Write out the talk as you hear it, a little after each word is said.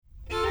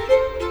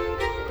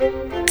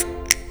Welcome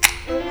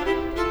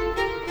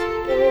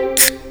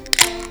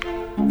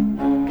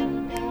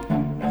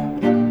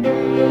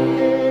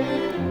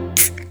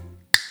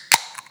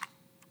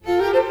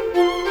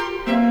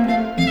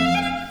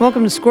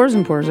to Scores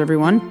and Pours,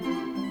 everyone.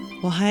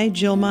 Well, hi,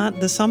 Jill Mott,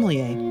 the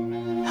sommelier.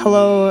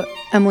 Hello,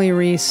 Emily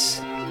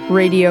Reese,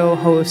 radio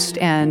host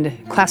and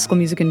classical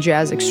music and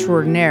jazz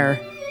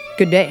extraordinaire.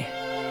 Good day.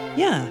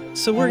 Yeah,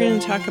 so we're going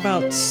to talk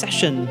about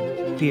session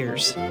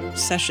beers.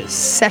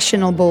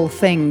 Sessionable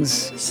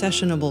things.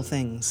 Sessionable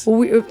things.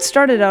 Well, it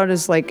started out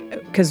as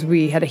because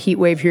we had a heat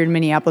wave here in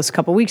Minneapolis a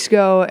couple weeks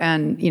ago,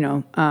 and,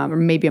 or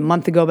maybe a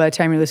month ago by the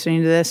time you're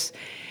listening to this.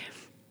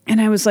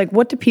 And I was like,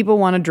 what do people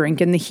want to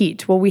drink in the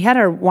heat? Well, we had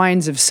our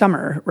wines of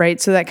summer,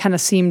 right? So that kind of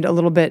seemed a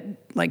little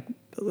bit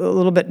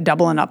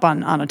doubling up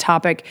on a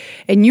topic.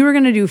 And you were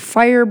going to do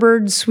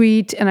Firebird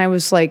Sweet, and I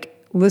was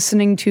like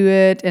listening to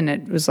it, and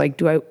it was like,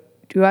 do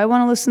I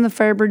want to listen to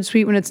Firebird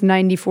Sweet when it's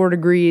 94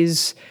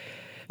 degrees?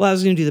 Well, I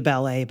was going to do the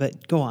ballet,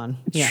 but go on.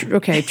 Yeah.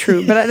 Okay,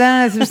 true. But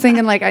then I was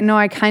thinking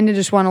I kind of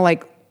just want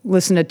to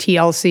listen to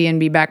TLC and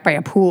be back by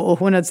a pool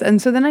when it's,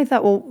 and so then I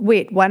thought, well,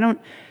 wait, why don't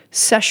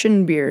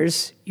session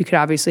beers you could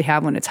obviously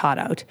have when it's hot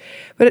out.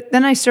 But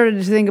then I started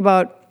to think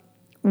about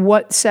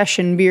what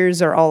session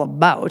beers are all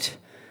about.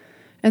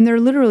 And they're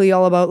literally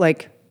all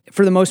about,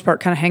 for the most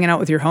part, kind of hanging out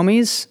with your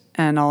homies.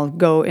 And I'll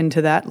go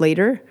into that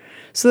later.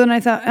 So then I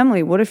thought,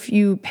 Emily, what if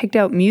you picked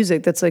out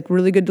music that's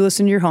really good to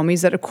listen to your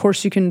homies that, of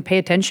course, you can pay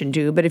attention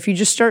to. But if you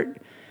just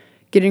start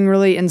getting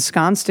really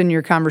ensconced in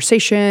your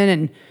conversation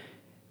and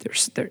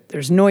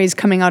there's noise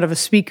coming out of a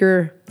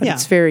speaker, but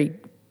it's very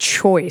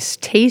choice,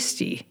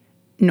 tasty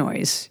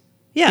noise.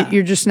 Yeah.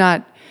 You're just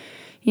not,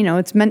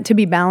 it's meant to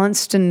be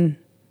balanced and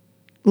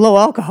low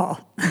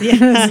alcohol,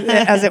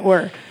 as it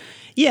were.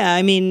 Yeah,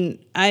 I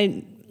mean,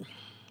 I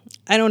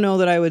don't know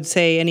that I would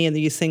say any of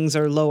these things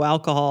are low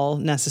alcohol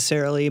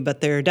necessarily,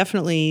 but they're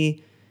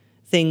definitely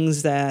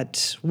things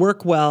that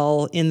work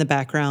well in the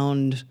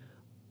background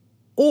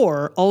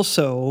or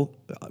also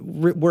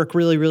work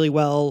really, really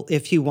well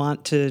if you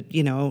want to,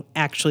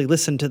 actually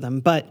listen to them.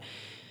 But,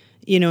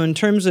 in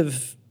terms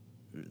of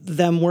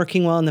them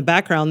working well in the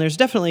background, there's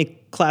definitely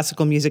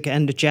classical music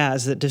and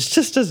jazz that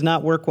just does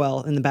not work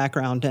well in the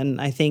background.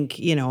 And I think,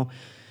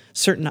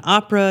 certain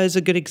opera is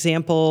a good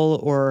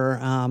example, or,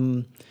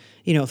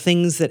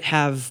 things that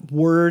have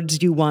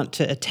words you want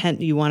to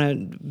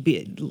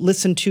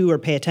listen to or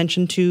pay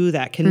attention to,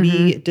 that can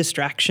be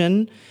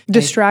distraction.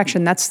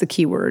 Distraction, that's the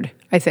key word,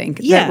 I think,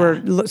 that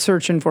we're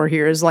searching for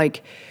here is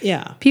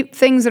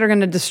things that are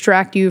going to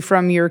distract you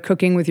from your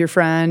cooking with your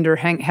friend or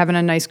having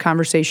a nice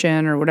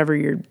conversation or whatever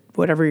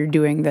you're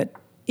doing that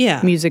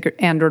music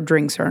and or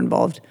drinks are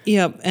involved.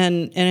 Yeah,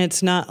 and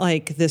it's not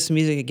like this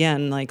music,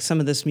 again, some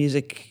of this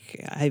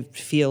music I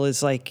feel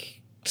is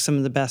some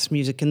of the best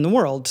music in the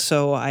world.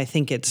 So I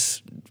think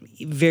it's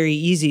very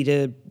easy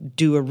to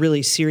do a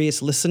really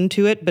serious listen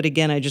to it. But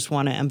again, I just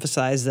want to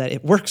emphasize that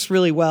it works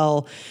really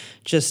well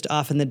just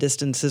off in the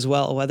distance as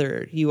well,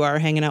 whether you are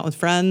hanging out with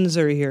friends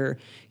or you're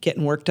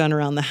getting work done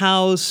around the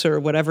house or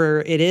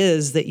whatever it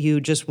is that you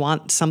just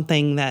want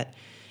something that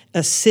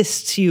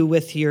assists you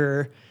with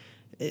your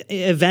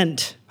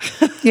event.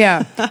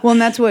 Yeah. Well,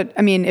 and that's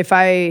if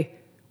I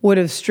would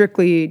have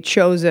strictly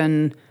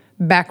chosen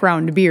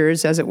background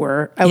beers, as it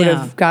were, I would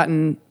have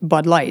gotten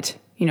Bud Light.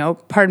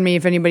 Pardon me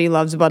if anybody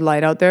loves Bud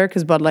Light out there,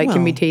 because Bud Light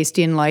can be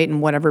tasty and light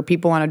and whatever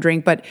people want to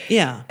drink. But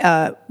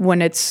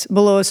when it's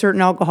below a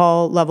certain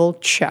alcohol level,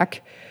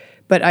 check.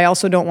 But I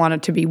also don't want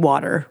it to be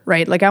water,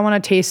 right? I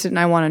want to taste it and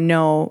I want to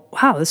know,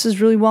 wow, this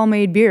is really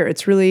well-made beer.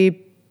 It's really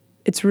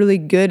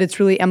good. It's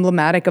really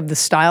emblematic of the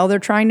style they're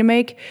trying to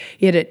make,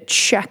 yet it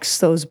checks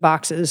those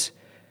boxes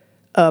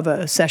of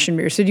a session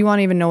beer. So do you want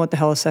to even know what the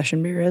hell a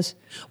session beer is?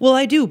 Well,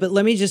 I do, but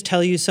let me just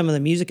tell you some of the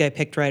music I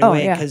picked right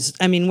away, because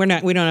we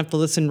don't have to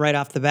listen right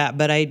off the bat,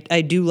 but I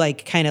do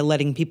like kind of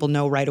letting people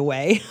know right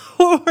away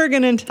what we're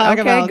going to talk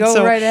about. Okay,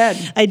 go right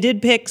ahead. I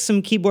did pick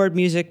some keyboard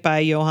music by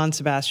Johann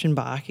Sebastian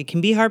Bach. It can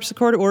be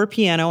harpsichord or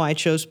piano. I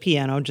chose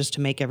piano just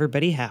to make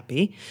everybody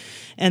happy.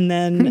 And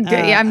then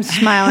I'm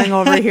smiling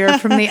over here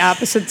from the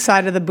opposite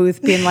side of the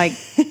booth, being like,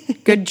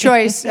 "Good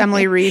choice,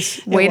 Emily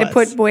Reese. Way to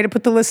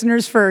put the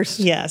listeners first."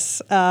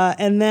 Yes.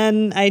 And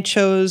then I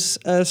chose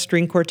a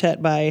string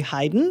quartet by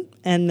Haydn,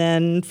 and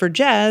then for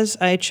jazz,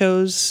 I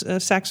chose a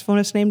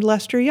saxophonist named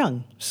Lester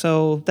Young.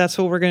 So that's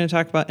what we're going to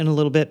talk about in a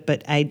little bit.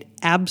 But I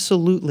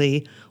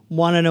absolutely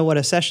want to know what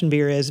a session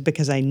beer is,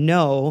 because I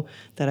know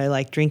that I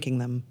like drinking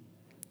them.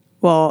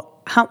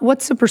 Well,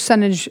 what's the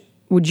percentage,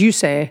 would you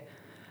say,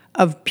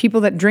 of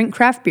people that drink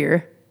craft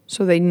beer,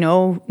 so they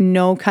know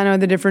kind of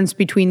the difference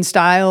between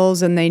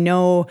styles, and they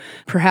know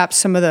perhaps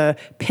some of the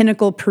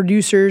pinnacle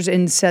producers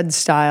in said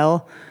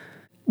style?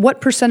 What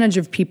percentage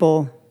of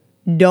people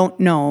don't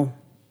know,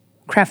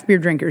 craft beer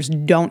drinkers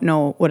don't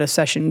know what a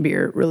session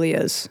beer really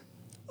is?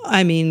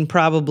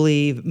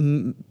 Probably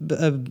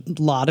a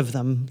lot of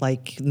them,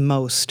 like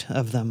most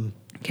of them.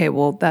 Okay,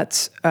 well,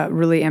 that's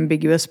really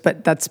ambiguous,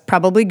 but that's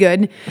probably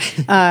good.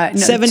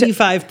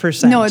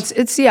 75%. No,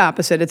 it's the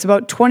opposite. It's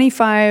about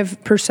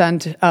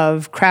 25%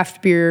 of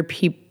craft beer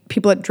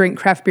people that drink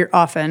craft beer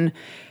often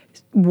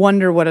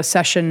wonder what a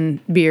session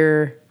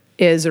beer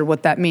is or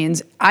what that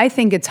means. I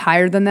think it's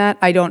higher than that.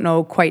 I don't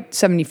know, quite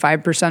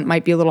 75%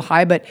 might be a little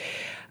high, but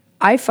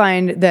I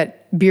find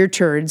that beer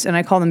turds, and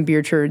I call them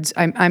beer turds.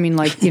 I mean,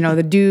 like,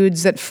 the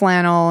dudes that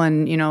flannel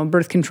and,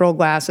 birth control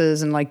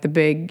glasses and like the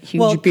big, huge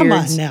well,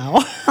 beards. Come on now.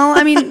 Well,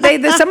 I mean,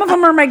 some of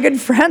them are my good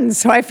friends,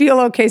 so I feel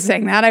okay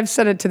saying that. I've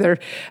said it to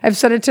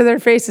their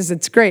faces.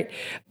 It's great.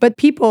 But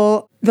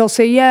people, they'll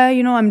say, yeah,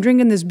 I'm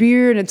drinking this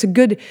beer and it's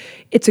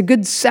a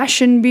good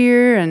session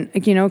beer, and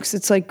because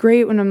it's like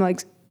great when I'm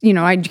like,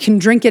 I can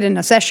drink it in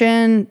a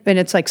session and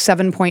it's like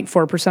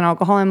 7.4%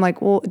 alcohol. I'm like,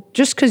 well,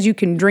 just because you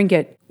can drink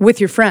it with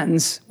your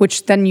friends,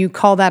 which then you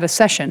call that a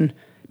session,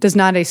 does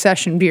not a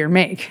session beer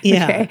make.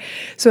 Yeah. Okay?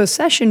 So a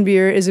session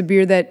beer is a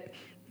beer that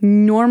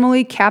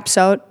normally caps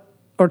out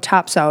or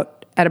tops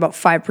out at about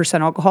 5%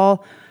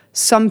 alcohol.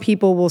 Some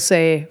people will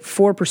say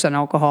 4%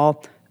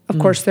 alcohol. Of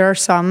course, there are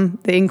some,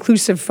 the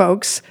inclusive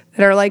folks,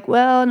 that are like,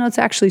 well, no, it's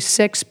actually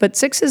 6, but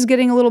 6 is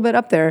getting a little bit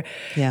up there.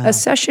 Yeah. A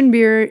session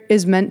beer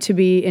is meant to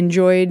be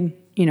enjoyed,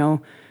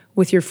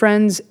 with your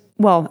friends.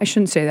 Well, I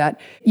shouldn't say that.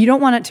 You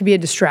don't want it to be a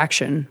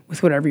distraction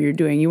with whatever you're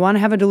doing. You want to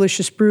have a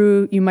delicious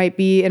brew. You might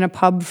be in a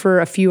pub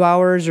for a few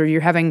hours, or you're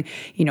having,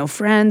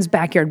 friends,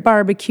 backyard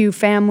barbecue,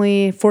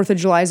 family. 4th of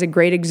July is a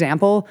great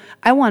example.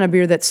 I want a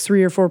beer that's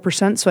 3 or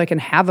 4% so I can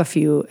have a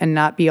few and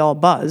not be all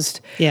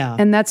buzzed. Yeah.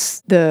 And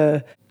that's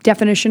the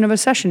definition of a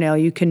session ale.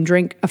 You can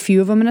drink a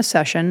few of them in a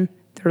session.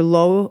 They're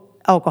low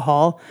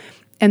alcohol,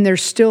 and they're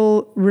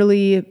still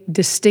really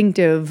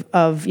distinctive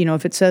of,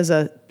 if it says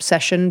a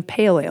session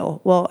pale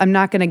ale, well, I'm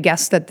not going to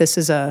guess that this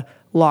is a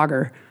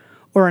lager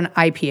or an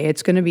IPA.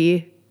 It's going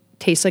to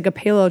taste like a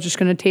pale ale, just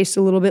going to taste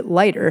a little bit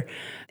lighter.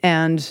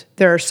 And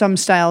there are some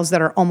styles that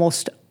are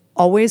almost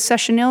always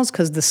session ales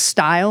because the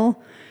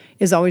style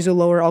is always a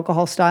lower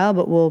alcohol style,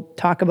 but we'll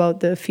talk about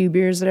the few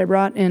beers that I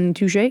brought in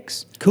 2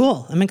 shakes.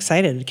 Cool. I'm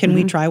excited. Can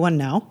we try one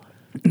now?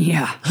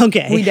 Yeah.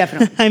 Okay. We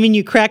definitely. I mean,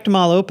 you cracked them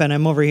all open.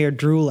 I'm over here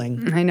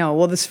drooling. I know.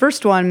 Well, this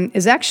first one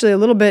is actually a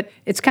little bit,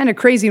 it's kind of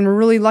crazy, and we're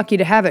really lucky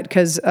to have it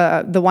because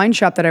the wine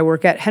shop that I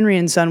work at,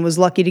 Henry & Son, was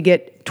lucky to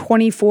get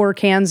 24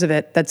 cans of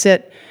it. That's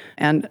it.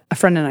 And a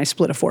friend and I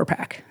split a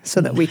 4-pack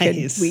so that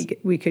Nice.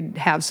 we could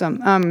have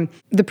some.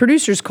 The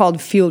producer's called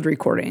Field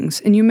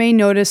Recordings, and you may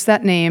notice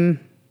that name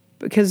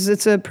because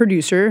it's a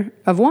producer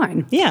of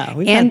wine. Yeah.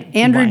 And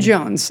Andrew wine.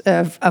 Jones,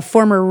 a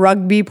former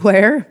rugby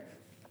player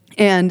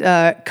and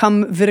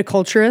come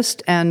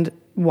viticulturist and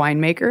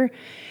winemaker.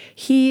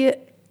 He,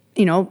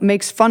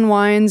 makes fun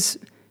wines,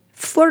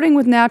 flirting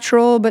with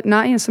natural, but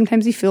not,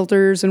 sometimes he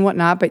filters and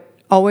whatnot, but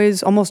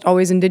almost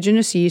always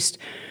indigenous yeast.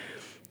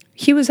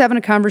 He was having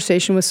a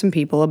conversation with some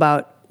people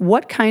about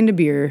what kind of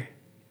beer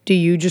do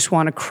you just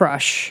want to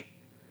crush,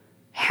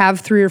 have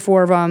 3 or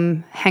 4 of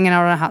them, hanging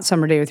out on a hot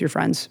summer day with your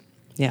friends.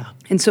 Yeah.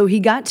 And so he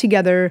got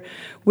together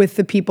with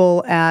the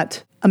people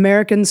at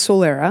American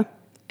Solera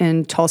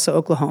in Tulsa,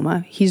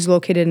 Oklahoma. He's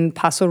located in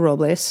Paso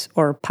Robles,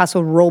 or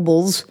Paso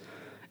Robles,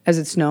 as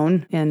it's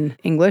known in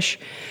English,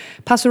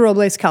 Paso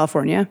Robles,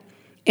 California.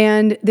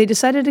 And they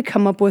decided to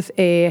come up with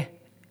a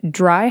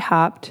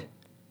dry-hopped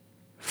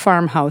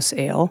farmhouse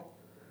ale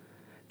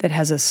that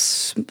has a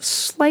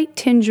slight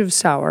tinge of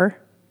sour,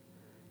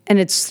 and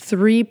it's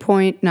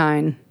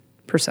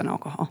 3.9%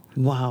 alcohol.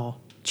 Wow.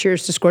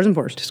 Cheers to Scores and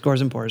Pours. Scores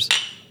and Pours.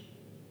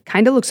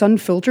 Kind of looks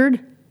unfiltered.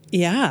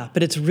 Yeah,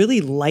 but it's really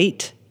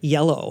light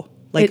yellow,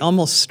 like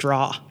almost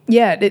straw.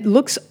 Yeah, it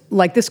looks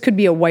like this could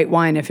be a white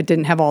wine if it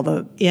didn't have all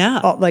the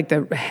like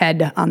the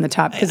head on the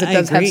top, because it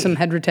does have some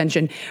head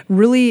retention.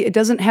 Really, it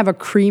doesn't have a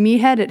creamy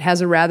head. It has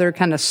a rather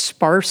kind of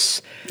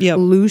sparse,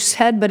 loose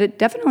head, but it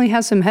definitely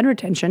has some head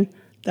retention.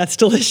 That's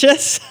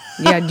delicious.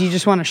 Yeah, do you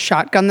just want to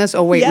shotgun this?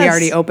 Oh, wait, Yes. We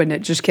already opened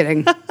it. Just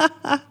kidding.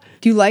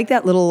 Do you like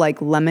that little like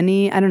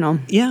lemony? I don't know.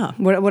 Yeah.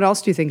 What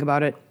else do you think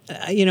about it?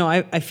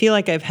 I feel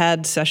like I've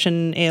had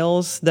session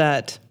ales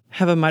that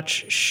have a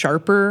much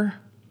sharper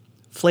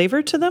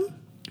flavor to them.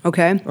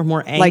 Okay. Or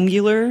more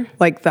angular.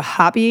 Like the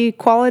hoppy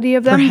quality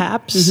of them?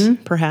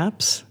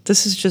 Perhaps.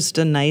 This is just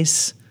a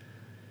nice,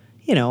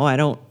 I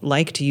don't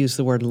like to use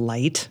the word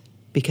light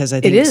because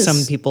I think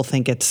some people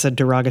think it's a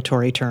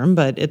derogatory term,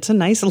 but it's a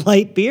nice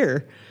light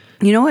beer.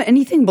 You know what?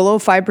 Anything below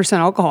 5%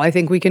 alcohol, I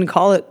think we can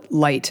call it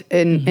light.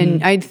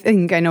 And I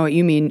think I know what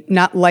you mean.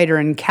 Not lighter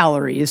in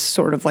calories,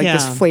 sort of like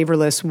this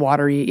flavorless,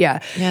 watery. Yeah.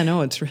 Yeah,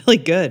 no, it's really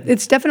good.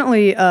 It's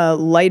definitely a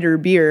lighter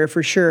beer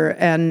for sure.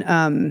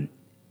 And,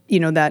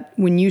 that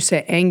when you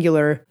say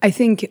angular, I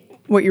think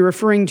what you're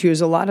referring to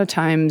is a lot of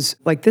times,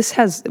 like this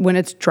has, when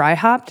it's dry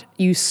hopped,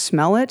 you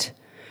smell it.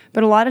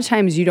 But a lot of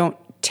times you don't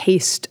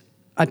taste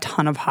a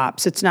ton of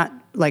hops. It's not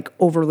like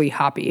overly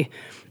hoppy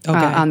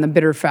on the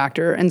bitter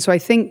factor. And so I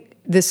think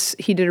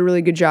he did a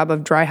really good job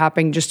of dry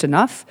hopping just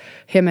enough,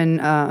 him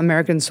and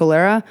American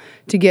Solera,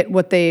 to get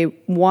what they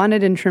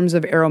wanted in terms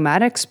of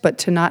aromatics, but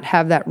to not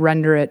have that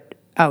render it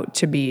out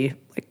to be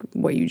like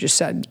what you just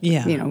said.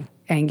 Yeah.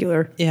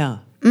 Angular. Yeah.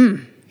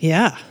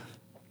 Yeah.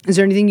 Is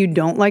there anything you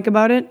don't like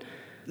about it?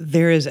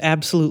 There is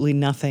absolutely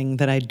nothing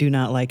that I do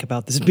not like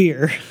about this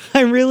beer.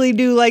 I really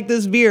do like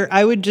this beer.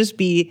 I would just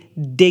be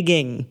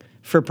digging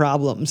for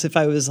problems if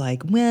I was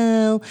like,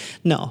 well,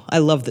 no, I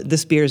love that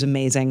this beer is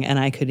amazing, and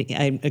I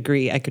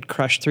agree, I could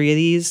crush 3 of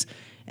these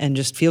and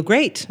just feel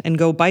great and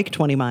go bike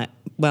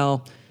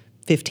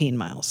 15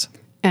 miles.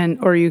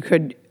 Or you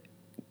could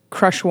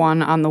crush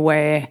one on the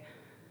way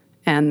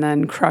and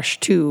then crush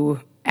 2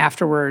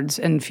 afterwards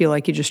and feel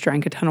like you just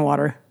drank a ton of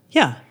water.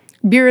 Yeah.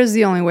 Beer is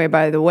the only way,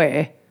 by the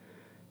way,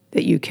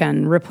 that you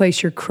can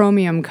replace your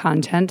chromium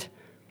content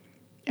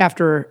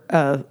after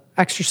a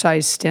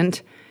exercise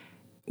stint.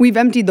 We've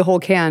emptied the whole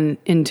can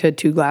into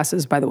 2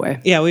 glasses, by the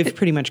way. Yeah, we've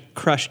pretty much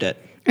crushed it.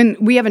 And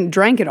we haven't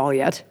drank it all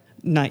yet.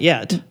 Not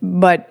yet.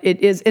 But it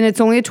is, and it's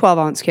only a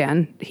 12-ounce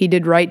can. He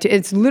did right.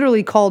 It's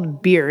literally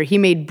called beer. He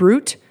made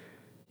Brut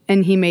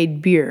and he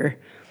made beer.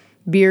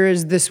 Beer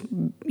is this,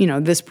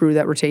 this brew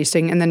that we're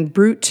tasting. And then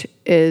Brut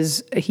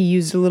is, he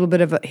used a little bit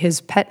of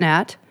his pet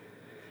nat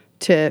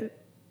to,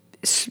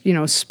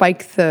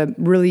 spike the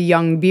really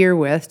young beer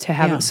with to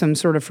have some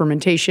sort of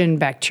fermentation,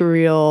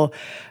 bacterial.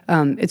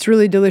 It's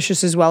really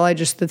delicious as well. I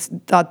just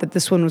thought that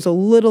this one was a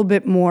little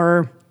bit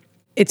more,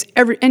 it's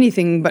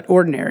anything but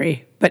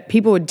ordinary. But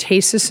people would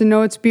taste this and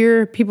know it's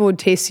beer. People would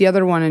taste the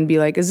other one and be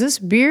like, is this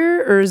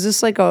beer? Or is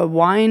this like a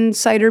wine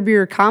cider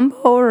beer combo?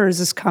 Or is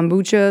this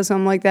kombucha,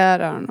 something like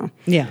that? I don't know.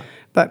 Yeah.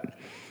 But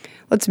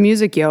let's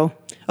music, yo.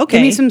 Okay.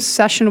 Give me some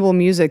sessionable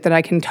music that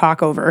I can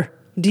talk over.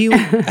 Do you,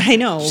 I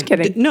know. Just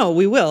kidding. No,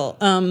 we will.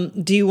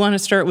 Do you want to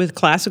start with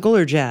classical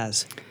or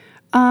jazz?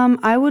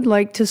 I would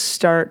like to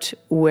start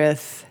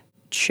with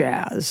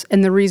jazz.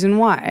 And the reason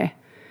why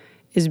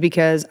is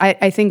because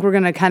I think we're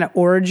going to kind of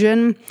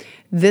origin.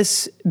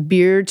 This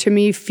beer to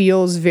me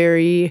feels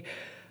very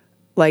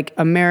like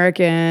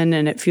American,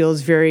 and it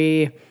feels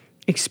very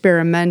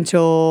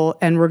experimental,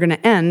 and we're going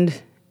to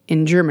end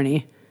in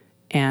Germany,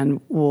 and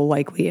we'll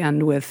likely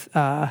end with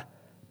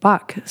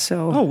Bach.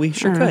 So we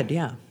sure could,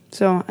 yeah.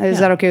 So is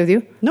that okay with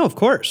you? No, of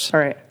course. All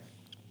right.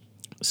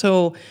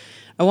 So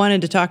I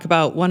wanted to talk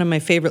about one of my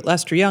favorite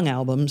Lester Young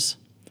albums,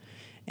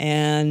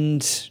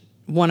 and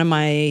one of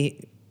my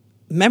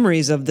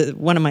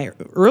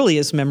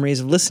earliest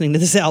memories of listening to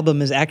this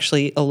album is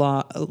actually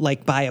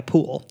by a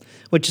pool,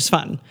 which is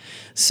fun.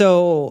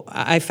 So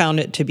I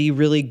found it to be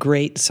really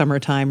great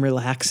summertime,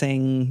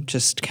 relaxing,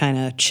 just kind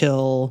of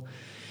chill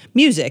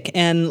music.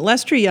 And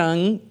Lester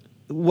Young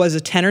was a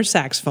tenor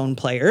saxophone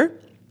player,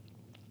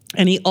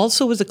 and he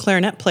also was a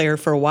clarinet player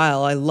for a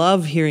while. I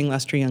love hearing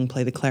Lester Young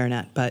play the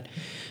clarinet, but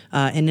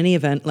in any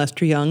event,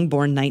 Lester Young,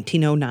 born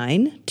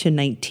 1909 to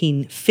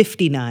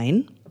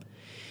 1959,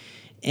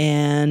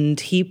 and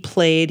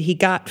he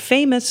got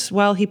famous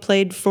while he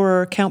played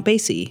for Count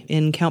Basie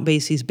in Count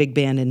Basie's big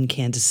band in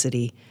Kansas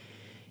City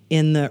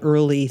in the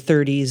early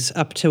 30s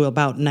up to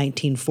about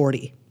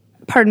 1940.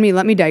 Pardon me,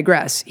 let me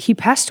digress. He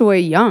passed away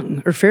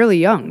young, or fairly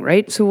young,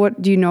 right? So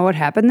do you know what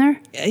happened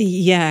there?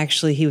 Yeah,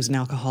 actually, he was an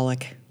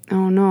alcoholic.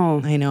 Oh,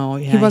 no. I know,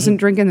 yeah. He wasn't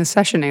drinking the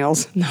session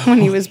ales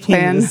when he was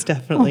playing. He was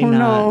definitely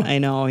not. No. I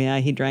know, yeah.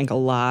 He drank a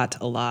lot.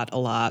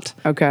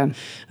 Okay.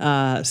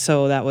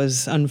 So that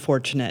was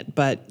unfortunate.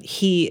 But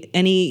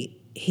he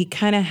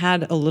kind of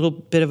had a little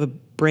bit of a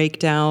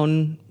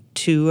breakdown,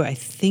 too. I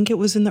think it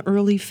was in the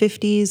early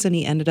 50s, and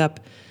he ended up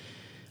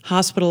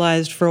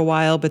hospitalized for a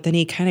while, but then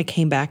he kind of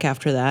came back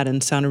after that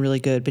and sounded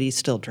really good, but he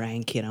still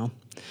drank,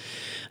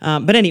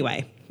 But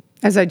anyway.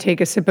 As I take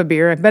a sip of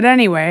beer. But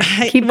anyway,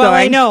 keep going. Well,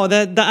 I know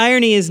the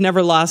irony is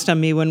never lost on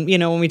me when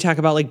we talk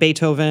about like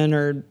Beethoven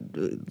or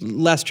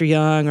Lester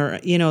Young or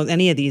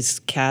any of these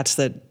cats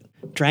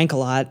that drank a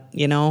lot.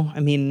 I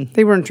mean,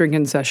 they weren't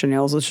drinking session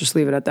ales. Let's just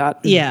leave it at that.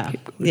 Yeah.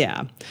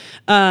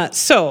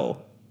 So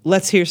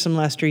let's hear some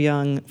Lester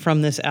Young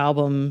from this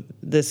album.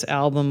 This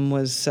album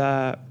was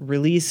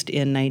released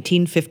in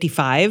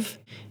 1955,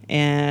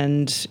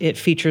 and it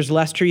features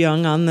Lester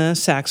Young on the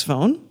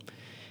saxophone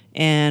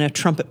and a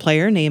trumpet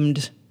player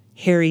named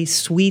Harry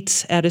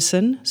Sweets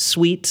Edison.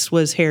 Sweets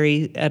was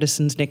Harry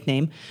Edison's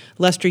nickname.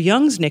 Lester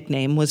Young's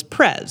nickname was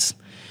Prez,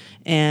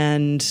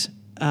 and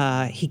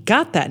he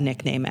got that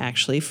nickname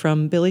actually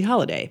from Billie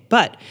Holiday.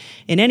 But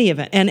in any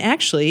event, and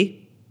actually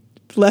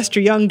Lester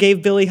Young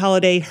gave Billie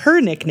Holiday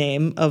her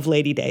nickname of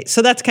Lady Day.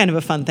 So that's kind of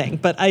a fun thing.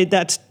 But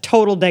that's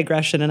total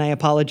digression, and I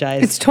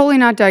apologize. It's totally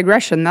not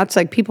digression. That's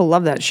like people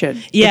love that shit.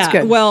 Yeah, it's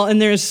good. Well,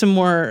 and there's some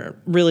more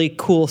really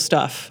cool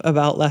stuff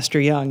about Lester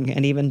Young,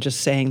 and even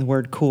just saying the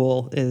word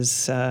cool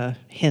is a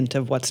hint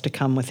of what's to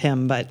come with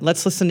him. But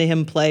let's listen to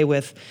him play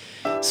with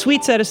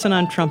Sweets Edison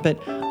on trumpet,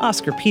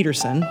 Oscar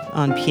Peterson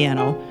on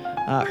piano,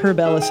 Herb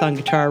Ellis on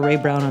guitar, Ray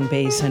Brown on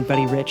bass, and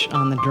Buddy Rich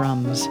on the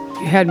drums.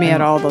 You had me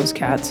at all those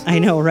cats. I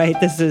know, right?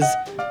 This is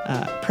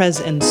Prez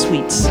and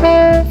Sweets.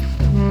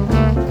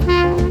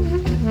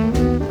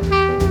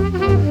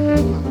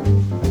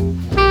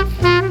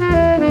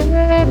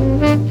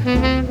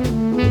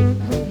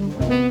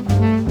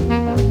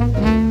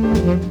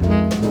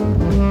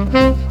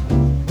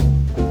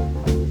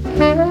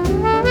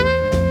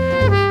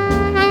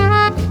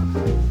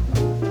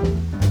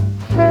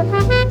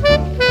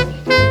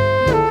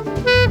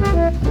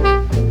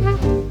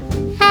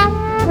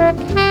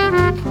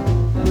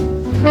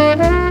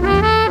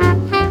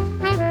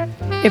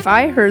 If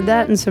I heard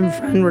that and some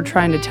friend were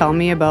trying to tell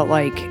me about,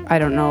 like, I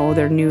don't know,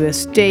 their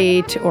newest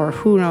date or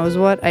who knows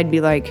what, I'd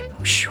be like,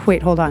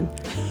 wait, hold on.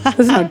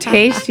 Listen how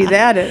tasty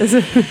that is.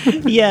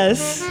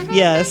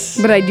 Yes.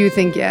 But I do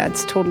think,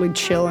 it's totally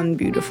chill and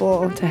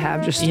beautiful to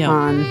have just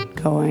on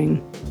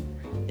going.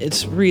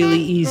 It's really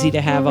easy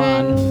to have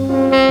on.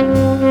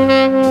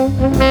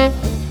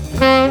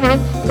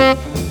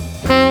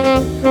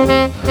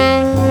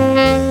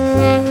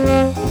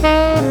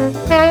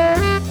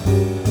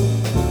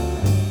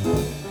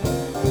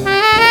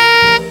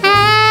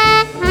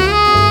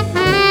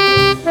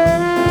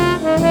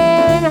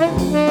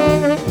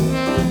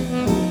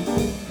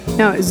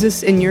 Now, is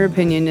this, in your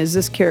opinion, is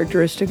this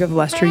characteristic of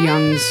Lester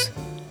Young's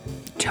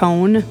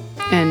tone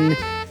and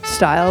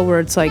style, where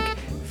it's like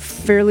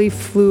fairly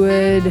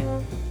fluid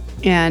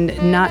and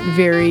not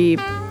very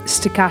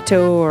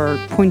staccato or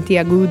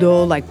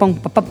puntiagudo, like bum,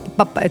 ba, ba,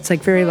 ba, ba. It's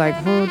like very like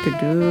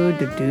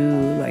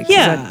like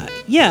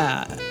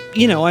yeah.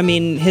 You know, I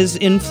mean, his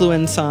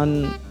influence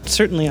on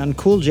certainly on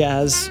cool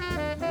jazz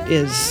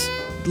is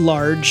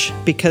large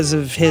because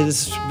of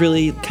his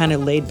really kind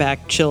of laid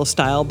back, chill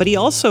style, but he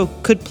also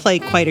could play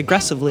quite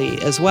aggressively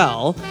as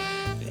well.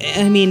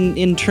 I mean,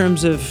 in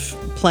terms of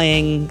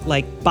playing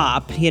like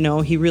bop, you know,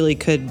 he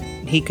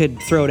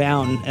could throw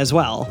down as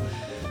well.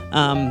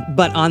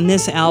 But on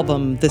this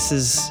album, this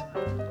is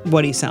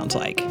what he sounds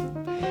like.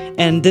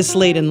 And this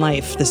late in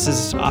life, this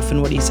is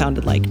often what he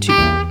sounded like too.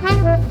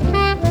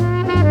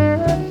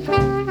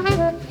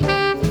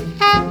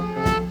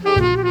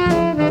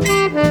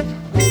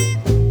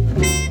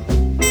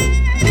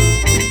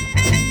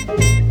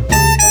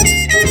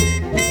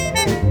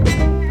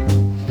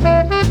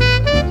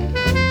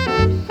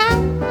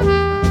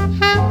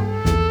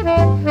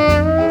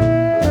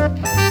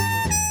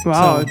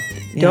 Wow,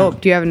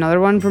 dope. Do you have another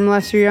one from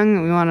Lester Young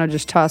that we want to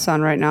just toss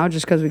on right now,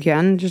 just because we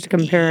can, just to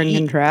compare and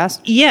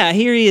contrast? Yeah,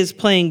 here he is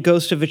playing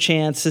Ghost of a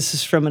Chance. This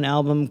is from an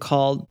album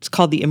called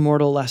The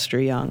Immortal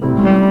Lester Young.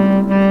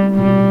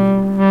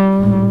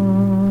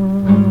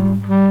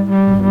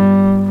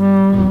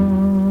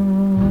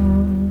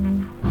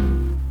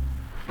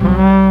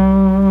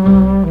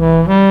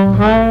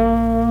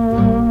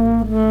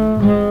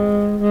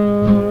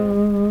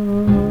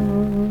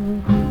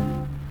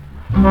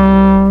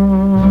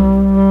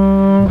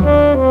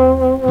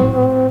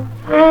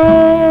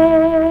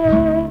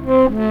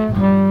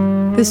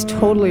 This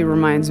totally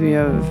reminds me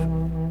of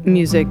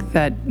music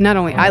that not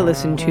only I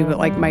listen to, but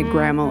like my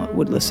grandma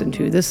would listen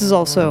to. This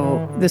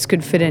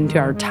could fit into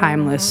our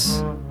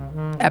timeless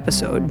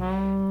episode.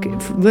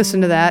 Listen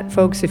to that,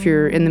 folks, if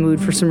you're in the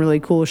mood for some really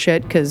cool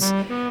shit, because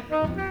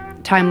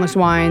timeless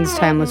wines,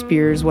 timeless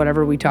beers,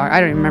 whatever we talk. I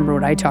don't even remember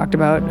what I talked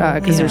about,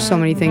 because there's so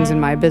many things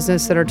in my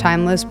business that are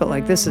timeless, but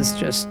like this is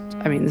just,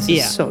 this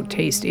is so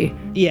tasty.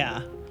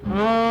 Yeah.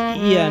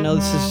 Yeah, no,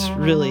 this is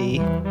really,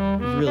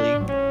 really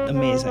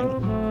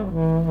amazing.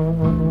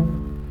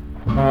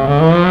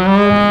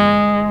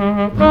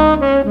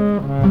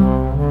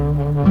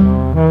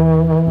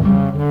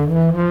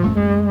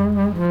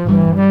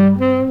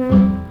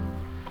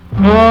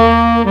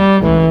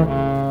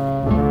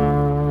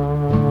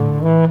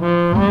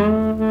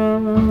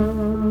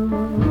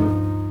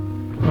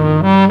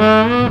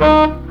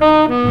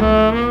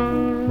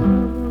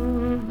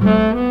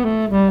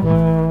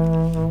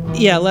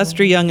 Yeah,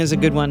 Lester Young is a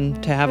good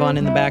one to have on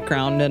in the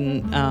background.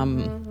 And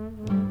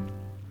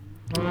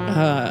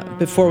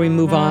before we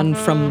move on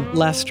from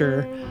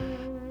Lester,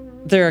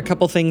 there are a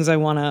couple things I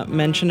want to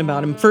mention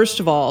about him.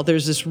 First of all,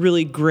 there's this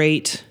really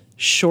great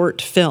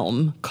short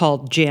film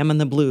called Jam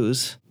and the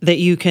Blues that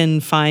you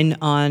can find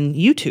on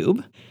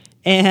YouTube.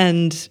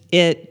 And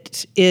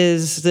it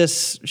is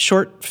this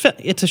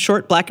it's a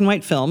short black and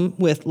white film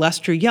with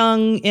Lester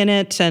Young in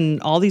it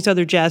and all these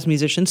other jazz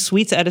musicians.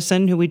 Sweets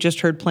Edison, who we just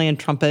heard playing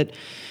trumpet.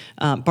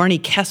 Barney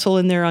Kessel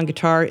in there on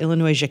guitar,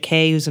 Illinois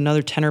Jacquet, who's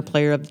another tenor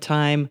player of the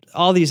time.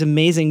 All these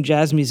amazing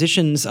jazz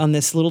musicians on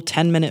this little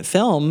 10-minute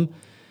film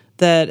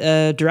that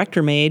a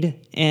director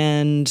made,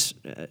 and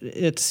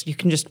you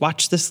can just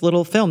watch this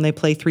little film. They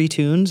play 3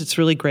 tunes. It's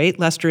really great.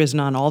 Lester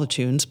isn't on all the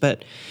tunes,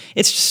 but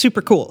it's just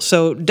super cool.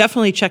 So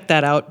definitely check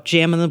that out,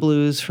 Jam and the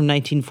Blues from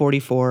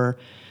 1944.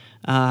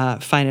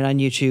 Find it on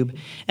YouTube.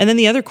 And then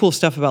the other cool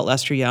stuff about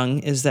Lester Young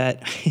is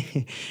that,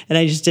 and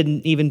I just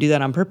didn't even do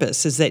that on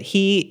purpose, is that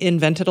he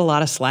invented a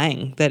lot of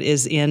slang that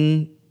is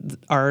in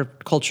our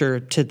culture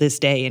to this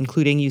day,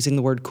 including using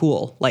the word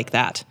cool like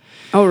that.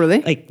 Oh,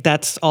 really? Like,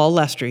 that's all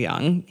Lester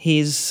Young.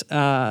 He's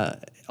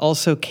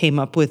also came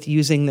up with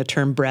using the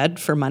term bread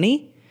for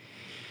money,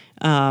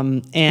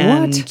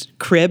 and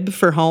crib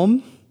for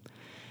home.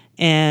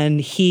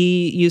 And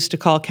he used to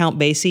call Count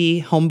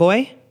Basie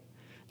homeboy.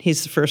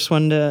 He's the first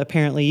one to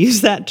apparently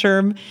use that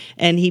term.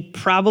 And he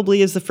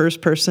probably is the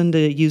first person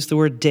to use the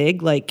word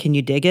dig, like, can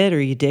you dig it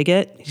or you dig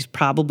it? He's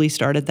probably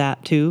started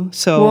that too.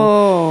 So,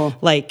 Whoa.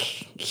 like,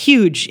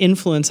 huge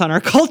influence on our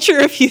culture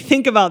if you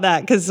think about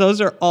that, because those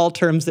are all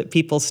terms that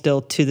people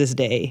still to this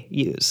day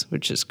use,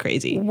 which is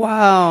crazy.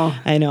 Wow.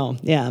 I know,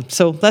 yeah.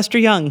 So Lester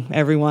Young,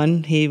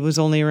 everyone, he was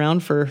only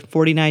around for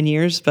 49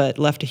 years, but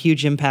left a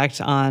huge impact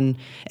on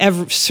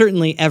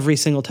certainly every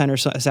single tenor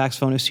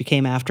saxophonist who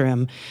came after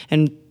him,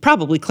 and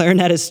probably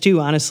clarinetist too,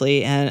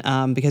 honestly,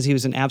 and because he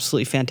was an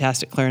absolutely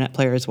fantastic clarinet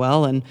player as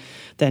well, and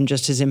then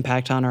just his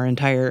impact on our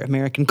entire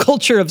American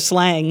culture of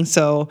slang.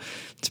 So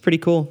it's pretty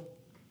cool.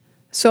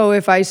 So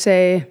if I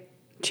say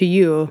to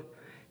you,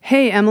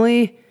 hey,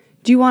 Emily,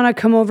 do you want to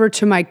come over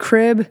to my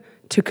crib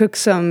to cook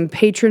some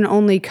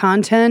patron-only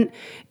content?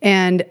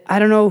 And I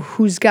don't know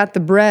who's got the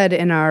bread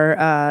in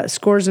our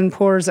Scores and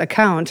Pours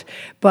account,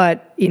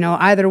 but,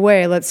 either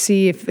way, let's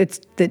see if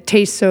it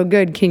tastes so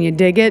good. Can you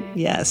dig it?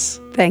 Yes.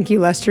 Thank you,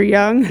 Lester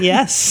Young.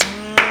 Yes.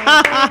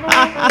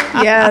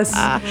 Yes.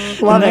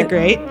 Love Isn't that it.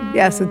 great?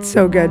 Yes, it's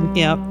so good.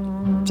 Yep.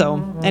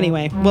 So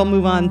anyway, we'll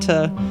move on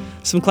to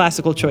some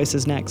classical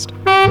choices next.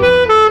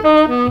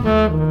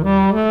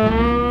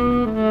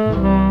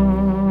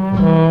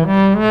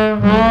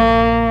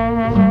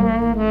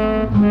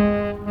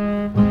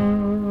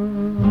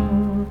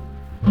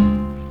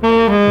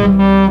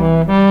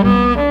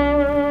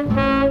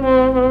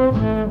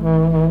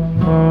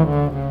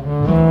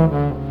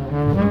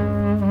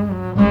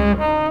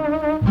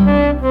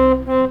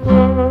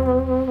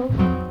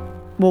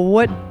 Well,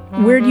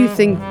 where do you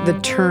think the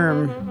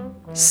term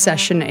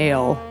session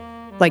ale,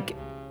 like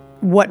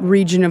what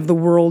region of the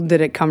world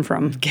did it come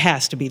from? It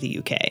has to be the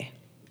UK.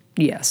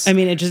 Yes. I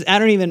mean, it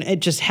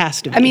just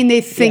has to be. I mean, they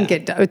think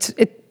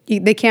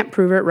they can't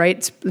prove it,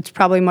 right? It's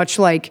probably much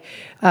like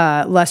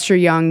Lester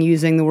Young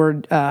using the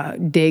word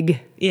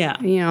dig. Yeah.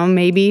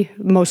 Maybe,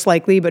 most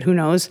likely, but who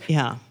knows?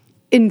 Yeah.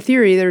 In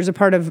theory, there's a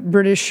part of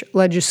British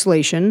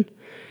legislation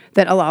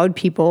that allowed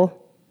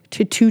people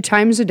to 2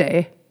 times a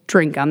day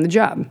drink on the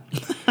job.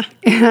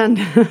 And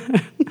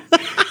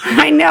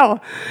I know,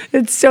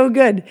 it's so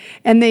good.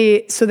 And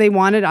they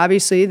wanted,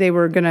 obviously, they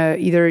were going to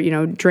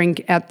either,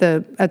 drink at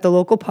the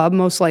local pub,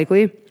 most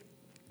likely,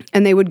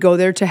 and they would go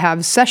there to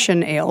have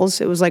session ales.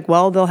 It was like,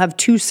 well, they'll have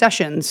 2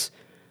 sessions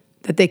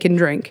that they can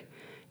drink.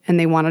 And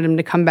they wanted them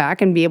to come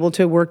back and be able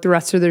to work the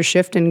rest of their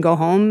shift and go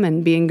home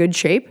and be in good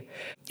shape.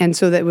 And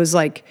so that was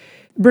like,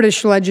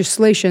 British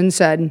legislation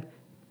said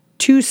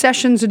 2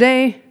 sessions a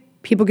day,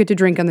 people get to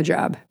drink on the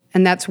job.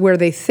 And that's where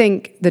they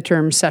think the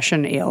term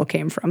session ale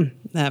came from.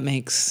 That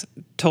makes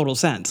total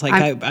sense. Like,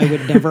 I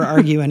would never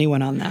argue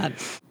anyone on that.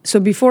 So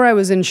before I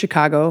was in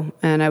Chicago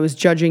and I was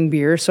judging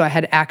beer, so I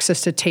had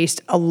access to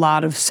taste a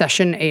lot of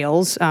session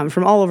ales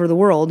from all over the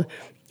world.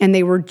 And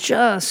they were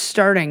just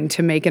starting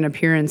to make an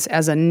appearance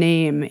as a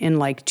name in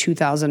like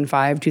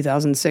 2005,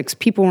 2006.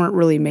 People weren't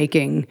really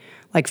making,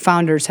 like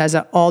Founders has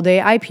an all-day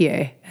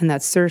IPA, and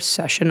that's their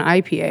session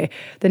IPA.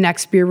 The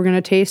next beer we're going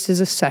to taste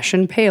is a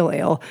session pale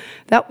ale.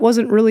 That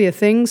wasn't really a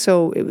thing,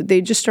 so they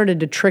just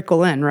started to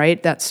trickle in,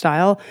 right, that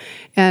style.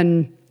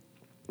 And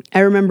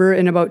I remember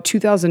in about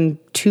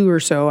 2002 or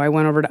so, I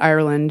went over to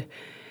Ireland,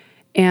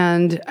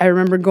 and I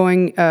remember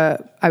going,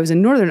 I was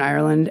in Northern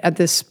Ireland at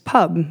this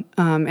pub,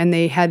 and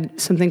they had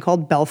something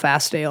called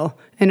Belfast Ale,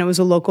 and it was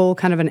a local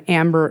kind of an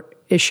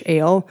amber-ish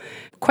ale,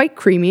 quite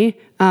creamy,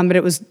 but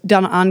it was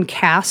done on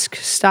cask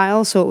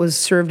style, so it was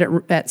served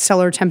at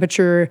cellar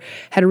temperature,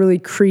 had a really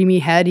creamy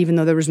head, even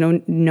though there was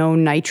no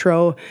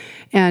nitro,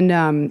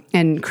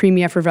 and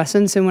creamy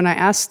effervescence. And when I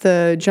asked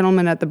the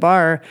gentleman at the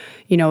bar,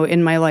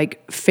 in my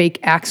like fake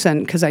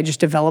accent, because I just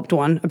developed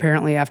one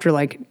apparently after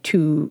like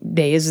 2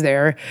 days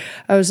there,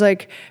 I was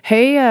like,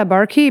 "Hey,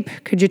 barkeep,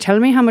 could you tell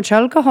me how much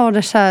alcohol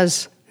this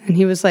has?" And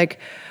he was like,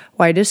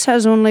 "Why, this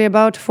has only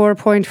about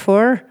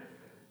 4.4." And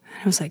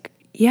I was like,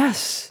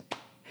 "Yes."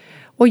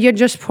 "Well, you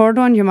just poured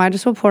one. You might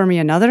as well pour me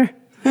another."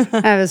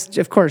 I was,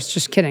 of course,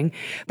 just kidding.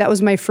 That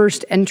was my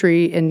first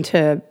entry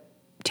into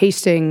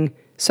tasting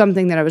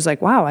something that I was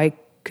like, wow,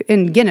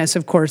 and Guinness,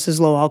 of course, is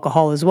low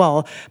alcohol as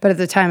well. But at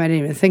the time, I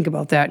didn't even think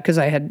about that because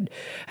I had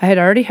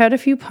already had a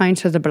few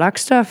pints of the black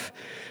stuff.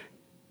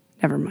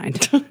 Never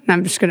mind.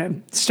 I'm just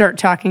going to start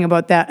talking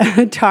about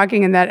that,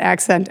 talking in that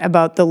accent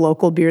about the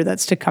local beer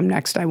that's to come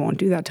next. I won't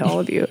do that to all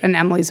of you. And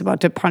Emily's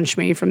about to punch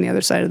me from the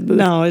other side of the booth.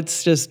 No,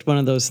 it's just one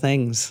of those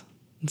things.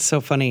 It's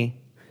so funny.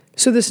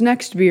 So this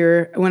next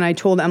beer, when I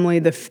told Emily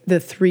the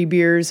 3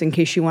 beers in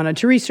case she wanted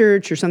to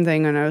research or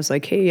something, and I was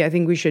like, hey, I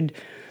think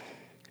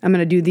I'm going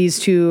to do these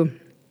 2.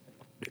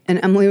 And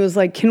Emily was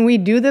like, can we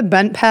do the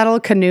bent paddle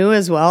canoe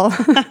as well?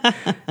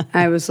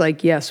 I was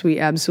like, yes, we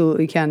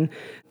absolutely can.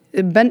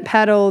 Bent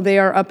paddle, they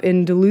are up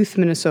in Duluth,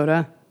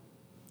 Minnesota.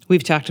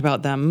 We've talked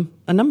about them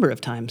a number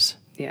of times.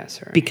 Yeah,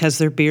 sorry. Because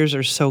their beers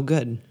are so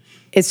good.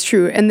 It's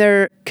true. And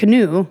their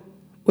canoe,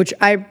 which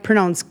I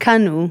pronounce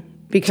canu,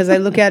 because I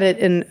look at it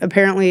and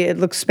apparently it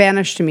looks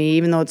Spanish to me,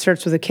 even though it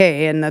starts with a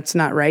K, and that's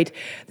not right.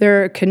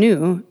 Their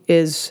canoe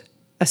is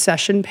a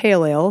session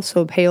pale ale.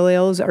 So pale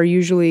ales are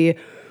usually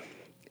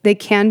They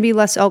can be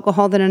less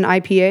alcohol than an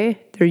IPA.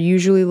 They're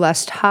usually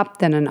less hop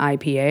than an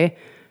IPA.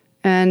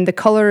 And the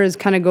color is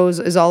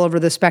all over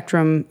the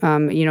spectrum.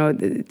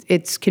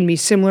 It can be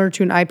similar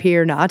to an IPA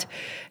or not.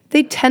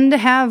 They tend to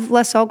have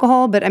less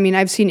alcohol, but I mean,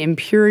 I've seen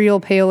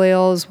imperial pale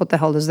ales. What the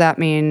hell does that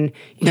mean?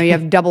 You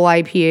have double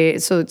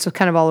IPA, so it's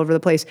kind of all over the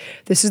place.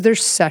 This is their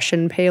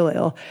session pale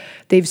ale.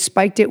 They've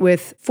spiked it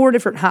with 4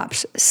 different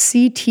hops: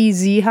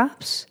 CTZ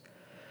hops,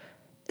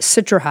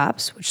 Citra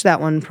hops, which that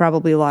one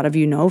probably a lot of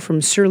you know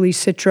from Surly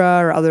Citra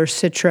or other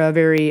Citra,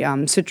 very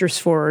citrus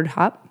forward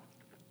hop,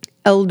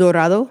 El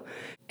Dorado,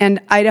 and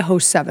Idaho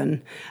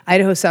 7.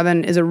 Idaho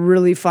 7 is a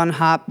really fun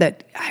hop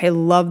that I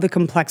love the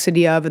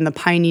complexity of and the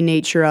piney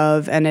nature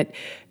of, and it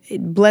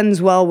blends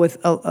well with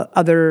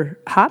other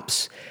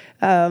hops.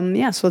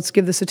 So let's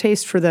give this a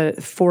taste for the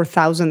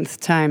 4,000th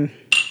time.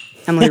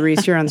 Emily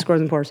Reese, you're on Scores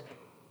and Pours.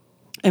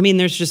 I mean,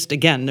 there's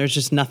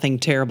just nothing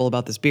terrible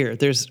about this beer.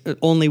 There's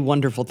only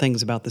wonderful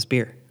things about this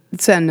beer.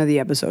 It's the end of the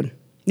episode.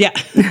 Yeah,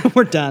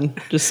 we're done.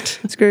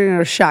 Let's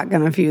go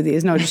shotgun a few of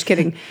these. No, just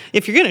kidding.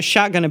 If you're going to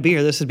shotgun a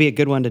beer, this would be a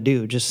good one to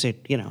do. Just,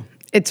 It's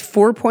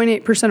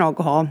 4.8%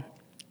 alcohol.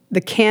 The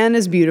can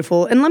is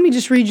beautiful. And let me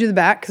just read you the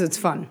back because it's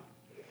fun.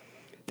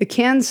 The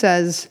can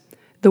says,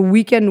 "The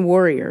Weekend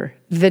Warrior,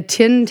 the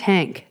Tin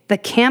Tank, the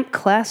Camp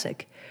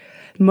Classic.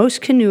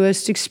 Most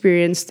canoeists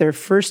experience their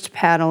first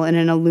paddle in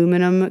an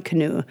aluminum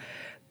canoe.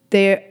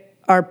 They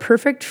are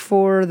perfect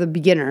for the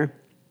beginner.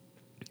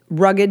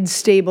 Rugged,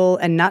 stable,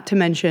 and not to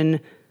mention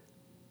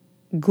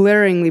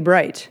glaringly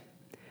bright.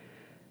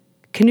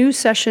 Canoe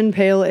Session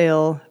Pale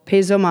Ale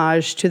pays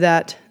homage to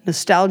that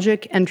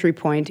nostalgic entry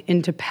point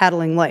into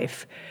paddling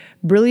life.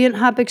 Brilliant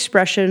hop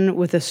expression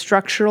with a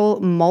structural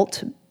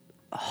malt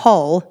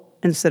hull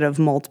instead of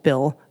malt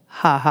bill.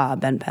 Ha ha,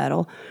 bent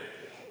paddle.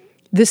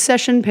 This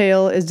session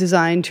pale is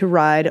designed to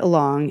ride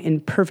along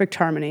in perfect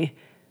harmony.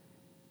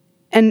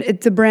 And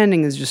the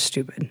branding is just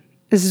stupid.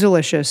 It's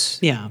delicious.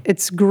 Yeah.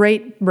 It's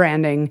great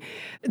branding.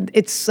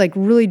 It's like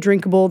really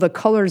drinkable. The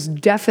color's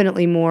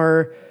definitely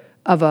more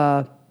of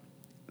a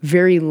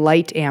very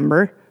light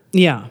amber.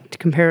 Yeah. To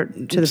compare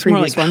it to the it's more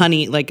previous like one.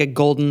 honey, like a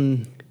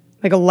golden.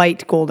 Like a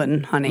light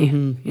golden honey.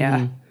 Yeah.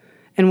 Mm-hmm.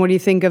 And what do you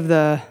think of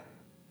the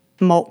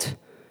malt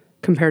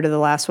compared to the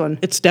last one?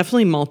 It's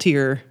definitely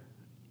maltier.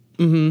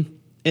 Mm-hmm.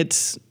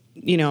 It's,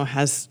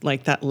 has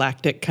like that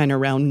lactic kind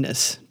of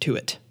roundness to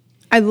it.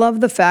 I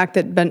love the fact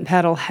that Bent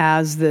Paddle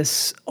has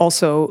this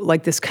also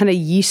like this kind of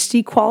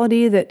yeasty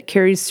quality that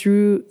carries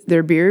through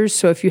their beers.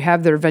 So if you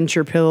have their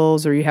Venture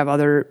Pills or you have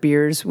other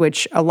beers,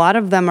 which a lot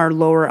of them are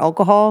lower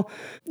alcohol,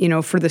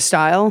 for the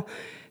style,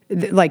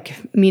 like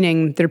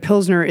meaning their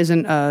Pilsner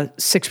isn't a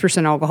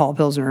 6% alcohol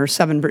Pilsner or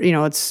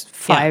 7%, it's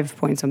 5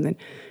 point something.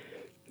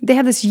 They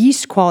have this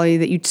yeast quality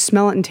that you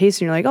smell it and taste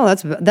and you're like, oh,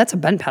 that's a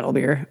Bent Paddle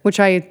beer, which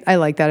I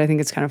like that. I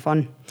think it's kind of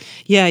fun.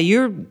 Yeah,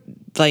 you're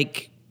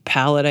like...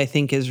 palate, I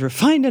think, is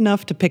refined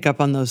enough to pick up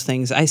on those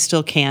things. I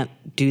still can't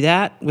do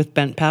that with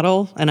Bent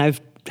Paddle, and I've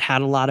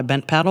had a lot of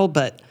Bent Paddle,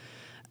 but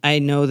I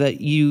know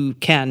that you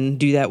can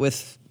do that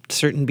with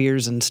certain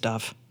beers and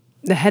stuff.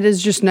 The head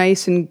is just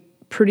nice and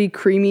pretty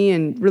creamy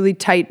and really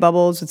tight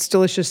bubbles. It's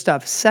delicious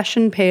stuff.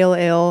 Session Pale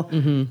Ale,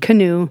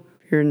 Canoe.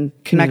 If you're in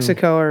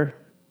Mexico or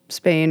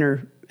Spain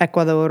or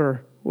Ecuador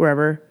or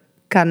wherever,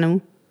 Canoe.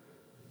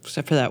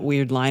 Except for that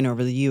weird line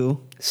over the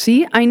U.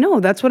 See, I know.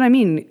 That's what I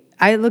mean.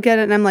 I look at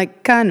it and I'm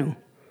like, Canoe.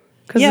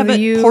 Yeah, but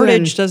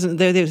portage doesn't.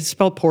 They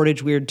spell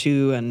portage weird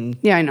too, and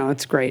yeah, I know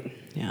it's great.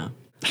 Yeah,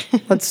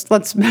 let's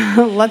box.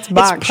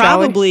 It's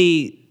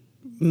probably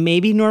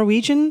maybe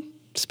Norwegian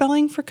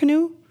spelling for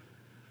canoe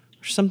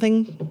or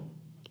something.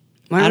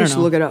 Why don't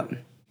you look it up?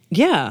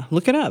 Yeah,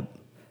 look it up.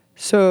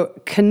 So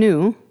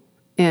canoe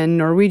in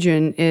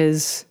Norwegian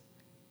is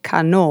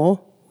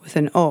kano with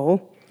an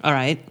O. All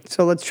right.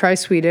 So let's try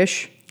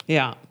Swedish.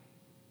 Yeah.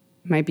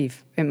 It might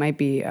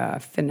be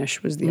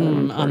Finnish was the other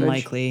one.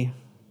 Unlikely.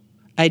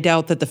 I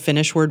doubt that the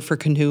Finnish word for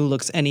canoe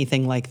looks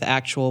anything like the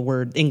actual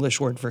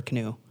English word for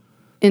canoe.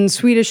 In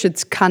Swedish,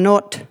 it's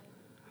kanot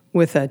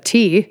with a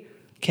T.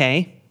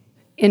 Okay.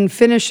 In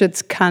Finnish,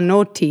 it's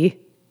kanoti.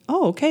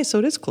 Oh, okay. So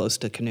it is close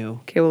to canoe.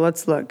 Okay, well,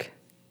 let's look.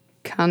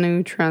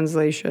 Canoe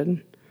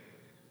translation.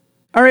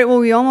 All right, well,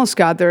 we almost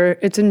got there.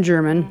 It's in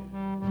German.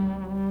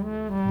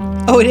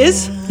 Oh, it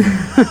is?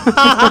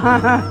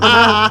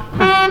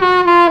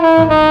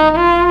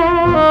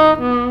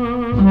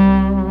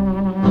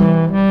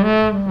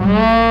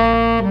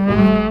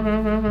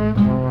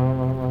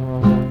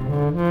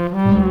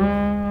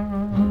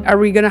 Are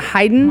we going to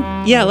Haydn?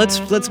 Yeah,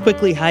 let's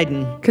quickly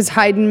Haydn. Because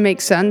Haydn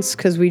makes sense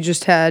because we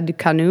just had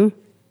canoe.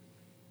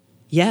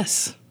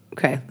 Yes.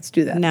 Okay, let's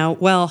do that. Now,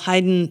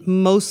 Haydn,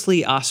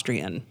 mostly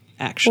Austrian,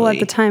 actually. Well, at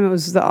the time, it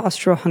was the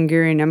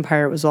Austro-Hungarian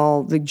Empire. It was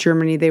all the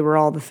Germany. They were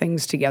all the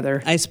things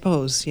together. I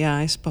suppose. Yeah,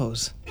 I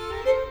suppose.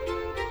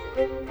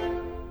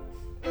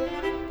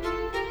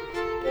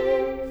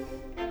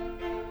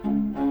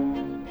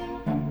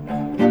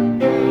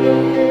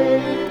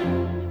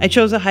 I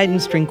chose a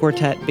Haydn string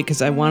quartet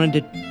because I wanted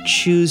to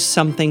choose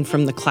something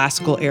from the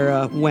classical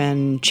era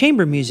when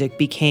chamber music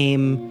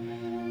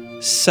became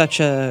such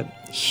a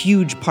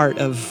huge part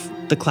of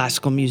the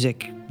classical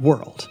music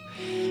world.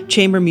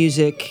 Chamber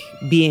music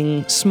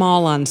being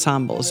small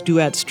ensembles,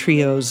 duets,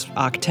 trios,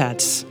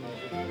 octets,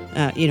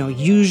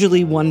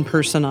 usually one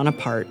person on a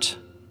part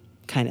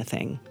kind of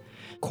thing.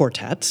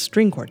 Quartets,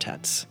 string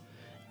quartets.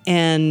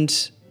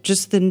 And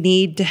just the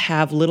need to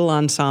have little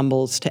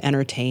ensembles to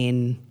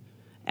entertain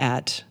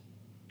at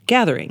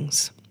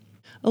gatherings.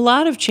 A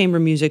lot of chamber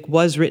music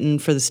was written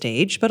for the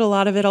stage, but a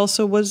lot of it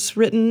also was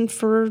written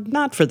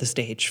not for the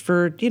stage,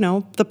 for,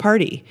 the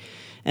party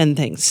and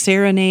things.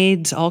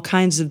 Serenades, all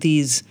kinds of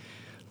these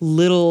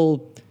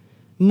little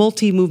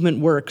multi-movement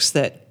works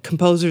that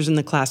composers in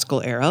the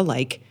classical era,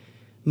 like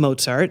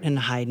Mozart and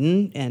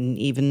Haydn and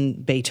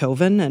even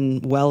Beethoven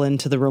and well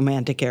into the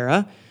Romantic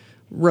era,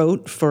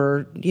 wrote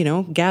for,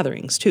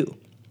 gatherings too.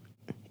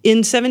 In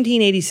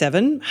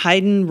 1787,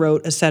 Haydn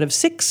wrote a set of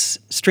 6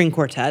 string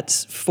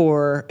quartets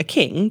for a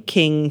king,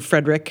 King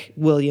Frederick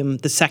William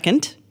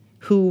II,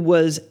 who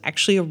was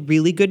actually a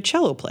really good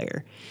cello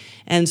player.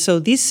 And so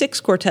these 6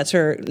 quartets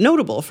are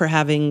notable for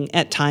having,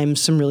 at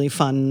times, some really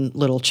fun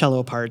little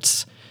cello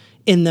parts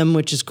in them,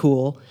 which is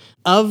cool.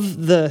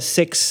 Of the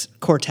 6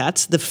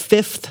 quartets, the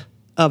 5th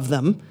of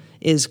them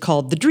is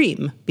called The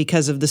Dream,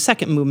 because of the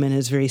second movement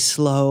is very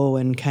slow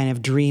and kind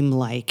of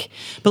dreamlike.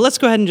 But let's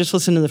go ahead and just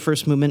listen to the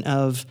first movement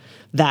of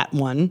that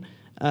one.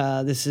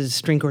 This is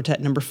string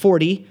quartet number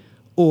 40,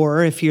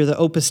 or if you're the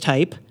opus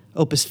type,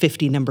 opus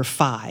 50, number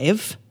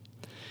 5.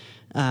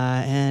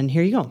 And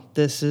here you go.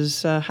 This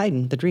is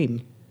Haydn, The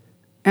Dream.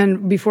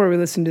 And before we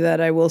listen to that,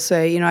 I will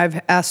say,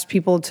 I've asked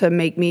people to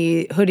make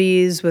me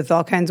hoodies with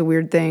all kinds of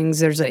weird things.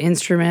 There's an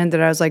instrument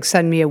that I was like,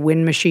 send me a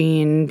wind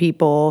machine,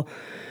 people.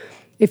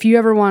 If you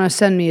ever want to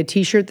send me a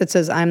T-shirt that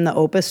says I'm the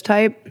opus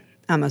type,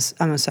 I'm a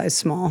size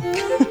small.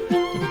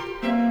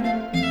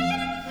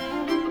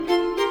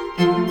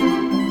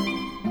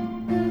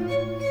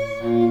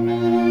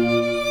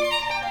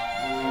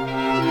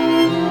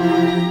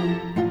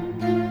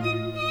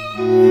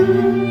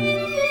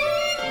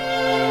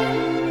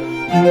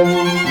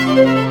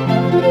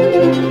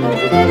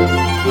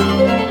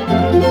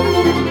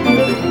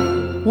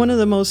 One of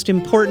the most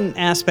important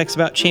aspects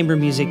about chamber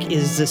music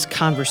is this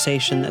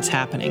conversation that's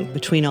happening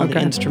between all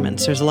the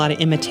instruments. There's a lot of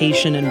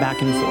imitation and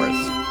back and forth.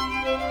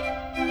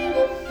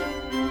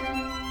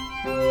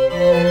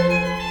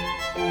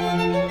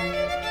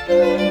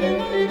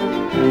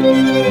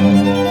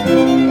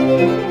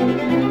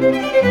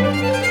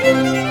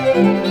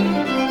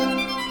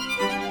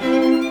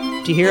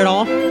 Do you hear it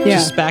all? Yeah.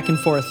 Just back and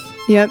forth.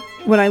 Yep.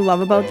 What I love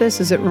about this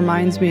is it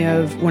reminds me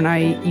of when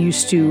I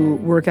used to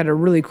work at a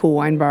really cool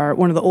wine bar,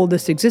 one of the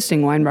oldest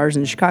existing wine bars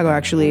in Chicago,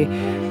 actually.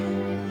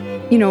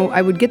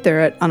 I would get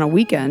there on a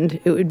weekend.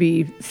 It would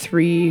be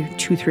 3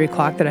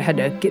 o'clock that I had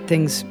to get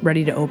things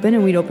ready to open,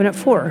 and we'd open at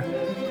 4.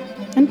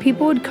 And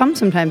people would come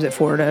sometimes at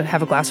 4 to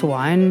have a glass of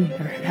wine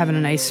or having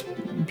a nice,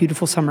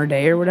 beautiful summer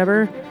day or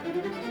whatever.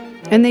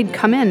 And they'd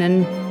come in,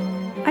 and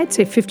I'd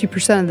say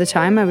 50% of the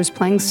time I was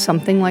playing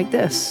something like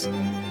this.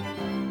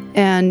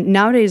 And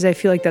nowadays, I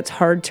feel like that's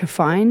hard to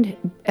find.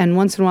 And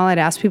once in a while, I'd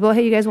ask people,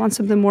 hey, you guys want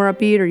something more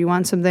upbeat or you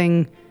want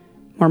something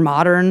more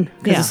modern?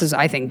 Because this is,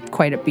 I think,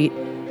 quite upbeat.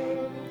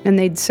 And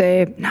they'd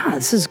say, no,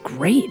 this is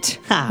great.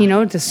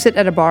 To sit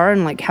at a bar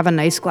and have a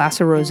nice glass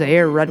of rosé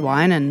or red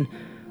wine and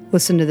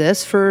listen to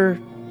this for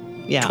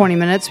 20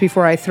 minutes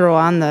before I throw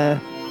on the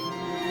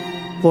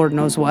Lord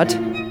knows what.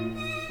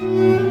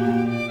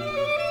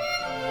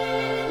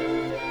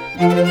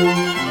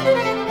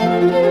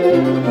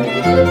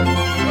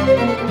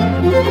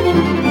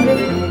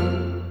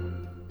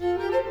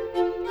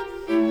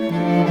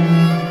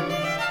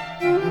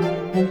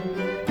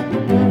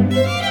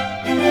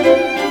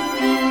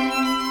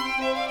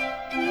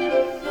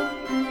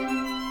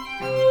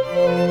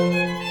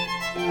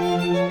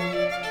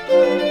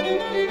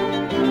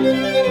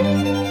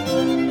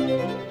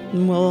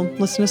 We'll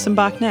listen to some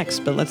Bach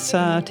next, but let's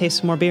taste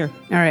some more beer.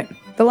 All right.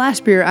 The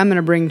last beer I'm going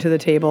to bring to the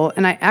table,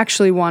 and I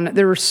actually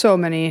there were so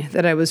many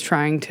that I was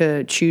trying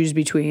to choose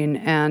between,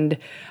 and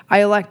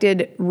I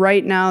elected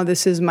right now,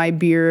 this is my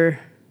beer,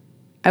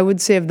 I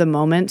would say of the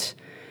moment,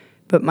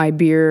 but my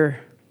beer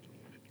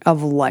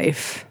of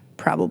life,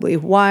 probably.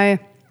 Why?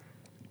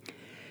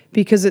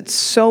 Because it's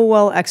so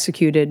well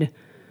executed.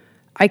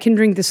 I can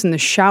drink this in the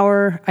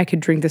shower. I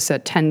could drink this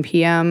at 10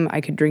 p.m. I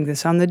could drink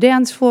this on the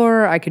dance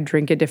floor. I could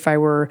drink it if I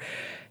were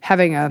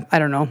having a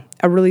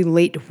really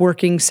late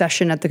working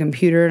session at the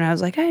computer. And I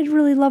was like, I'd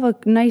really love a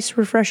nice,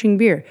 refreshing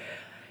beer.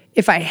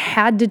 If I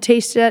had to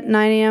taste it at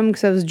 9 a.m.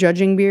 because I was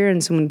judging beer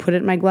and someone put it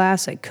in my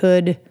glass, I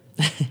could,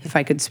 if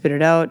I could spit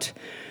it out.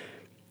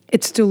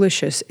 It's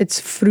delicious.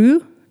 It's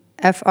Früh,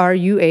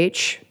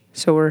 F-R-U-H.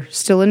 So we're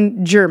still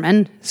in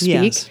German speak.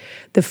 Yes.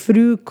 The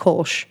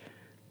Frühkolsch.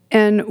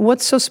 And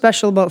what's so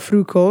special about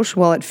Frühkolsch?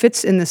 Well, it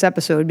fits in this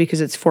episode because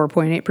it's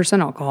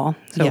 4.8% alcohol.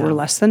 So we're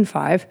less than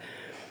 5.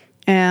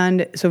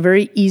 And so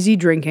very easy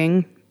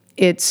drinking.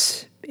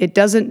 It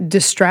doesn't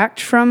distract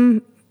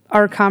from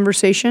our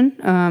conversation,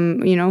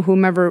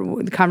 whomever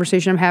the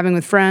conversation I'm having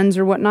with friends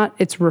or whatnot.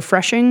 It's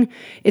refreshing.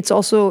 It's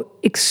also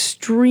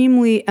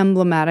extremely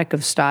emblematic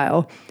of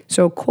style.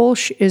 So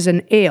Kolsch is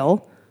an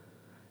ale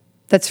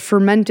that's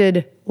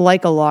fermented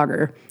like a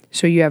lager.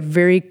 So you have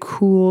very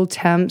cool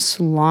temps,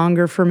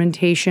 longer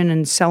fermentation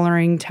and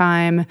cellaring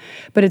time,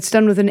 but it's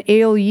done with an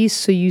ale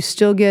yeast, so you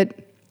still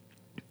get,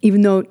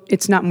 even though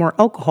it's not more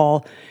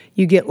alcohol,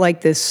 you get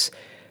like this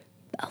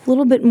a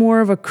little bit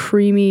more of a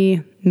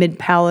creamy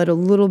mid-palate, a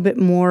little bit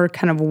more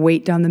kind of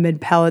weight down the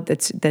mid-palate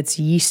that's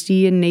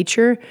yeasty in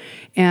nature.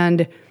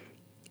 And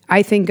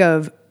I think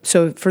of,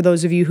 so for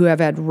those of you who have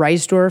had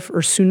Reisdorf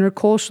or Sooner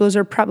Kolsch, those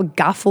are probably,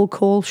 Gaffel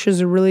Kolsch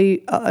is a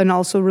really, and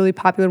also really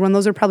popular one.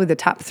 Those are probably the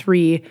top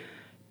 3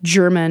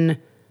 German.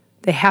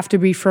 They have to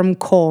be from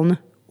Köln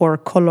or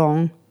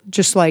Cologne,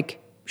 just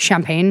like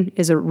Champagne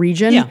is a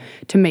region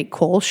to make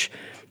Kolsch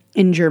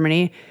in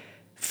Germany.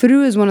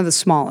 Fru is one of the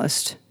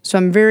smallest. So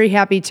I'm very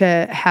happy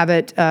to have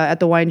it at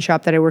the wine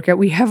shop that I work at.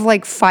 We have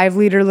like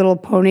 5-liter little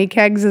pony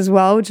kegs as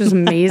well, which is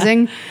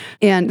amazing.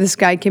 And this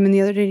guy came in the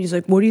other day and he's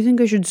like, what do you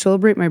think I should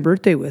celebrate my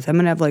birthday with? I'm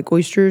going to have like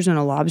oysters and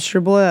a lobster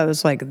boil. I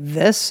was like,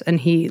 this? And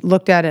he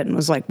looked at it and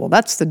was like, well,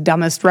 that's the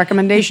dumbest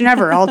recommendation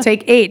ever. I'll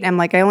take 8. I'm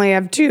like, I only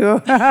have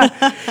 2.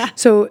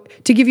 So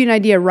to give you an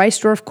idea,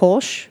 Reisdorf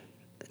Kolsch,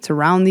 it's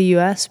around the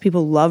U.S.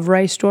 People love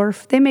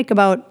Reisdorf. They make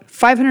about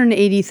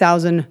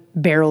 580,000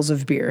 barrels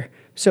of beer.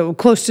 So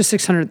close to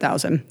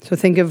 600,000. So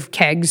think of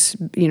kegs,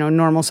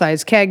 normal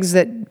size kegs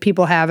that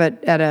people have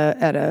at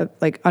a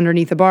like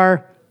underneath a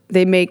bar.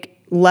 They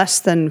make less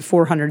than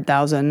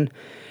 400,000.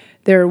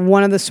 They're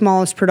one of the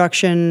smallest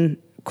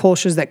production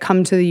Kolsches that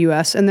come to the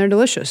U.S. and they're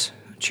delicious.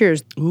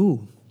 Cheers.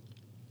 Ooh.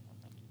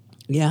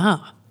 Yeah.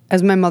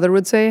 As my mother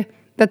would say,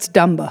 that's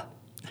dumba.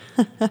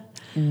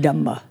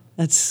 Dumba.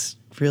 That's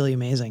really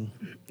amazing.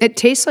 It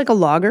tastes like a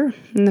lager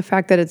in the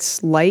fact that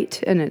it's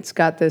light and it's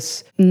got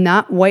this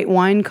not white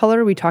wine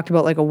color. We talked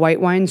about like a white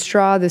wine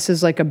straw. This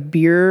is like a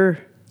beer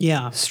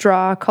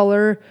straw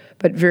color,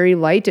 but very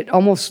light. It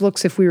almost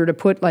looks, if we were to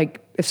put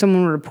like, if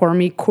someone were to pour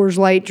me Coors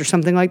Light or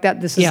something like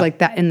that, this is like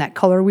that in that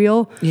color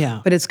wheel.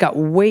 Yeah. But it's got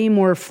way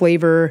more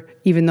flavor,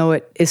 even though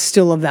it is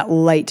still of that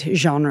light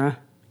genre.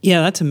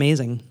 Yeah, that's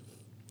amazing.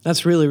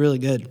 That's really, really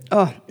good.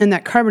 Oh, and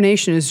that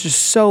carbonation is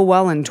just so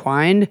well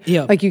entwined.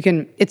 Yeah. Like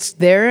it's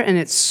there and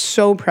it's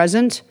so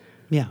present.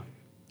 Yeah.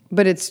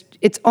 But it's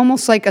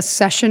almost like a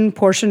session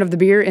portion of the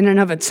beer in and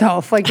of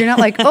itself. Like you're not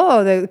like,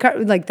 oh,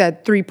 like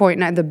that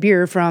 3.9, the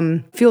beer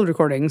from Field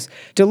Recordings,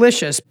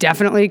 delicious.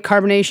 Definitely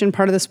carbonation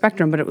part of the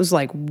spectrum, but it was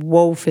like,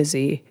 whoa,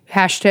 fizzy.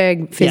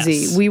 Hashtag fizzy.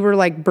 Yes. We were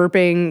like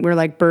burping. We're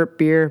like burp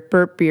beer,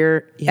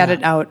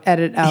 edit out,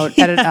 edit out,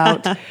 edit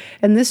out.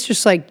 And this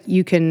just like,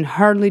 you can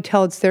hardly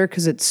tell it's there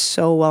because it's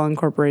so well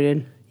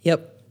incorporated.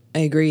 Yep, I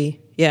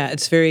agree. Yeah,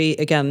 it's very,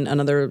 again,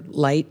 another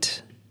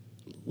light,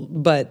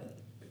 but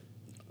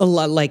a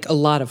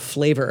lot of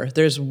flavor.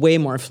 There's way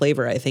more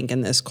flavor, I think,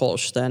 in this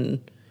Kolsch than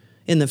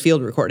in the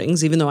Field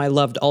Recordings, even though I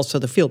loved also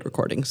the Field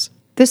Recordings.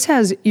 This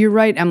has, you're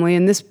right, Emily,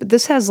 and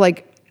this has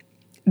like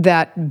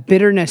that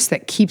bitterness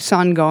that keeps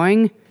on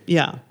going.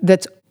 Yeah.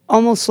 That's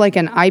almost like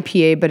an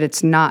IPA, but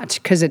it's not,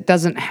 because it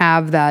doesn't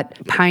have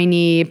that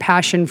piney,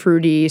 passion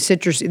fruity,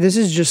 citrusy. This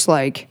is just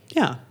like,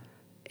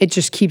 it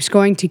just keeps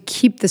going to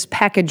keep this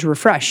package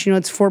refreshed.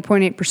 It's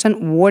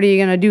 4.8%. What are you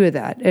going to do with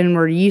that? And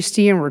we're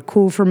yeasty and we're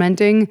cool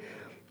fermenting.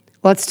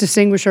 Let's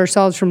distinguish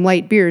ourselves from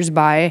light beers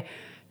by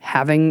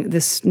having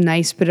this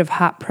nice bit of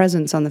hot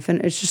presence on the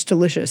finish. It's just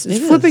delicious.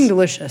 It's flipping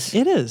delicious.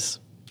 It is.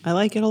 I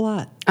like it a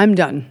lot. I'm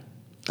done.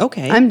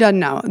 Okay. I'm done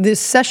now. The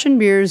session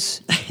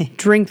beers,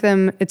 drink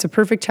them. It's a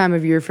perfect time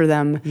of year for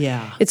them.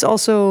 Yeah. It's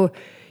also,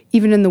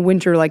 even in the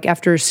winter, like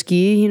after a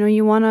ski,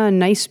 you want a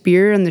nice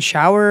beer in the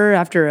shower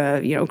after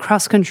a,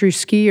 cross-country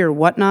ski or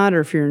whatnot,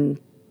 or if you're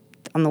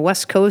on the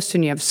West Coast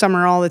and you have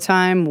summer all the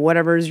time,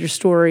 whatever is your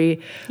story.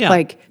 Yeah.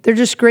 Like, they're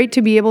just great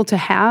to be able to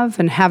have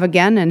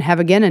again.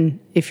 And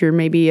if you're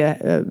maybe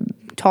a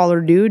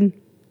taller dude,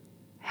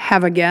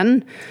 have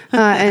again,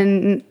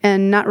 and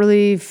not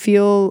really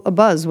feel a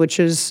buzz, which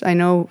is, I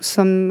know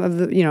some of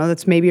the,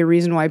 that's maybe a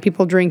reason why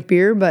people drink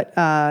beer, but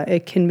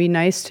it can be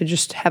nice to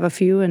just have a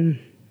few and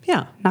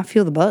not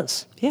feel the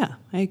buzz. Yeah,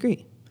 I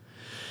agree.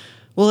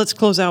 Well, let's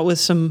close out with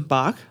some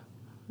Bach.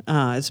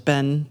 It's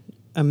been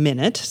a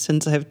minute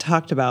since I've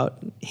talked about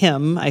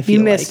him. I feel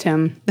you missed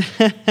him.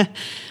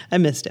 I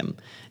missed him.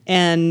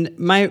 And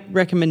my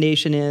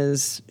recommendation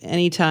is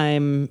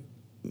anytime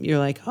you're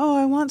like, oh,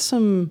 I want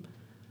some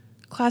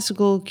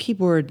classical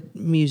keyboard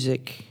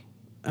music,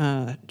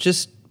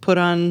 just put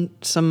on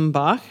some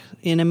Bach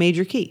in a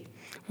major key.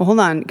 Well, hold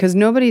on, because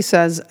nobody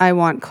says, I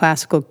want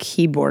classical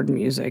keyboard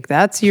music.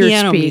 That's your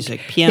piano speak.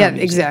 Music. Piano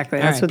music. Exactly.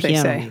 That's what they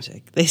say.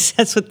 Music.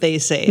 That's what they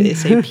say. They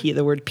say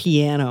the word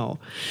piano.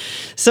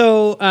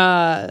 So,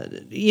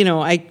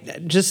 I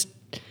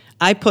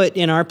put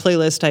in our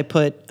playlist, I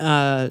put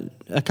a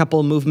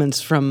couple of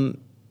movements from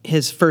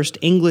his first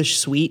English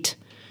suite.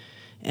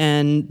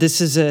 And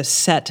this is a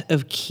set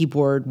of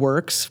keyboard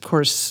works, of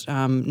course,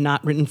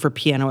 not written for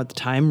piano at the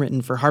time,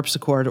 written for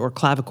harpsichord or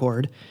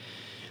clavichord.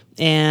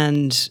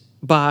 And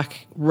Bach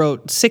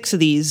wrote 6 of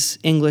these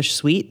English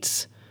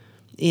suites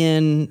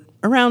in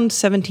around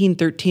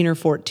 1713 or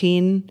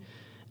 14.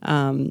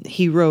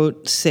 He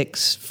wrote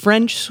 6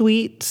 French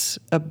suites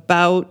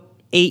about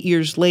 8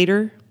 years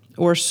later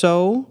or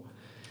so.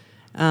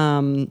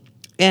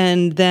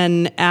 And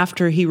then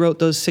after he wrote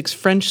those 6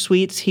 French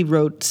suites, he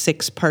wrote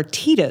 6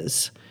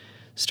 partitas,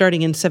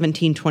 starting in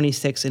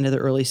 1726 into the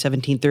early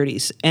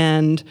 1730s.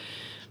 And,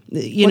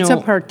 What's a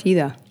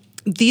partita?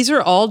 these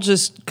are all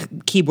just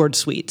keyboard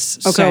suites.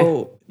 Okay.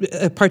 So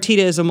a partita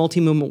is a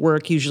multi-movement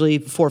work, usually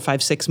 4,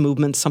 5, 6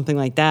 movements, something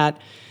like that.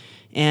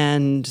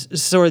 And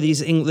so are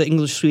these, the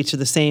English suites are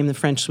the same, the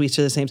French suites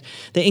are the same.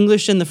 The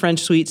English and the French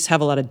suites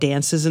have a lot of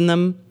dances in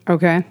them.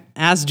 Okay.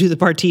 As do the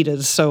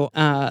partitas. So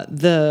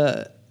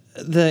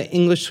the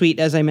English suite,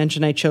 as I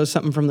mentioned, I chose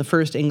something from the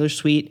first English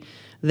suite.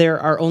 There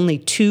are only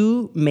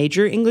 2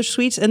 major English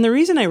suites, and the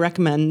reason I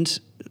recommend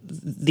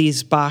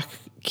these Bach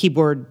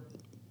keyboard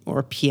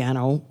or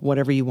piano,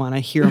 whatever you want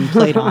to hear them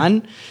played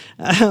on,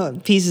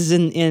 pieces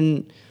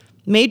in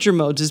major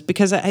modes is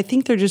because I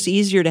think they're just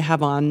easier to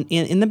have on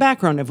in the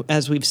background,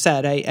 as we've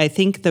said. I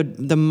think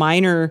the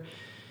minor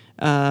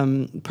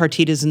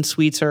partitas and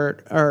suites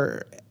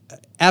are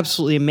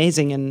absolutely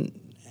amazing and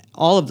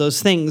all of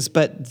those things,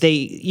 but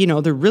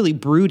they're really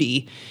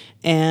broody,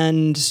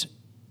 and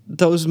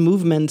those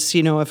movements,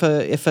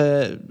 if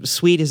a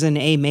suite is in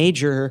A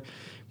major,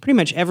 pretty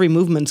much every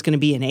movement's going to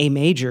be in A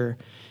major.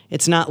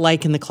 It's not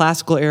like in the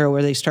classical era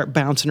where they start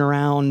bouncing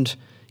around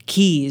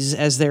keys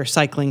as they're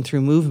cycling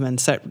through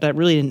movements. That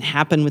really didn't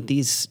happen with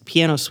these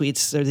piano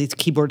suites or these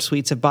keyboard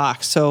suites of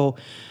Bach. So,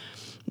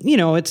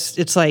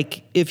 it's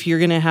like if you're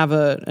going to have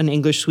an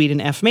English suite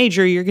in F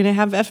major, you're going to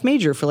have F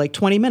major for like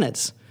 20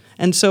 minutes.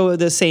 And so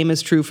the same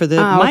is true for the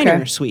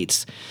minor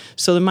suites.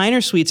 So the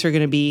minor suites are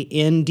going to be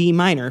in D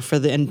minor for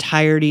the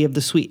entirety of the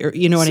suite. Or,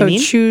 you know what I mean?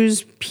 So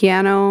choose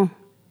piano,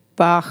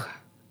 Bach,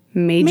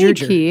 major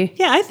key.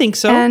 Yeah, I think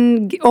so.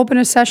 And open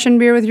a session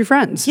beer with your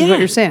friends, is what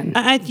you're saying.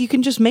 You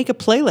can just make a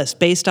playlist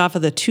based off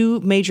of the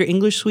 2 major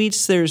English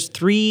suites. There's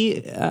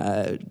 3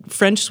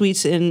 French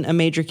suites in a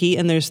major key,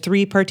 and there's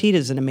 3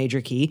 partitas in a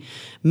major key.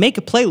 Make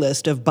a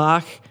playlist of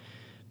Bach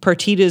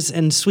partitas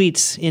and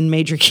suites in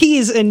major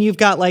keys, and you've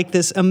got like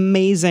this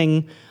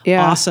amazing,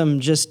 awesome,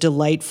 just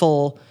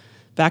delightful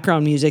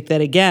background music that,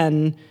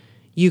 again,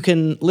 you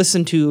can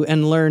listen to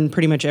and learn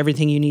pretty much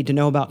everything you need to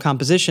know about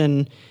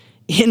composition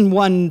in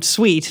one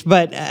suite.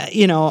 But,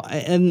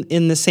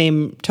 in the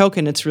same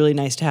token, it's really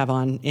nice to have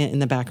on in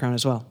the background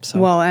as well. So.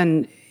 Well,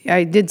 and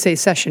I did say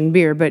session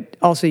beer, but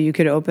also you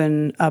could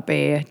open up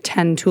a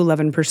 10 to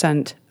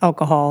 11%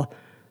 alcohol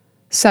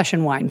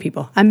session wine,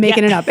 people. I'm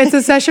making it up. It's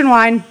a session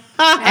wine,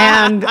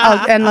 and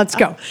let's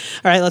go. All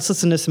right, let's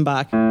listen to some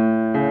Bach.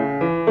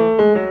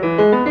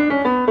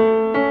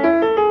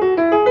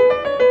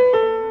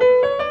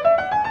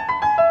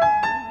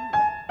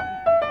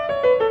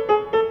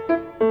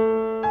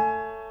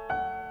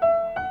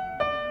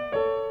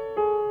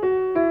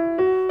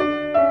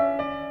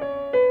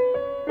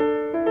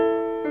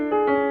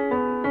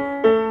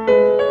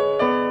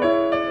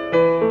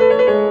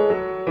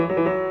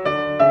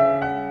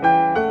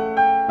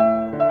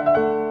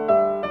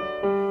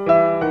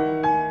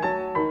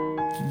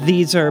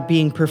 These are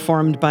being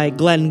performed by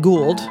Glenn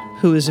Gould,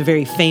 who is a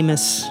very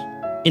famous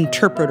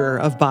interpreter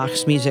of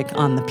Bach's music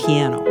on the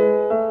piano.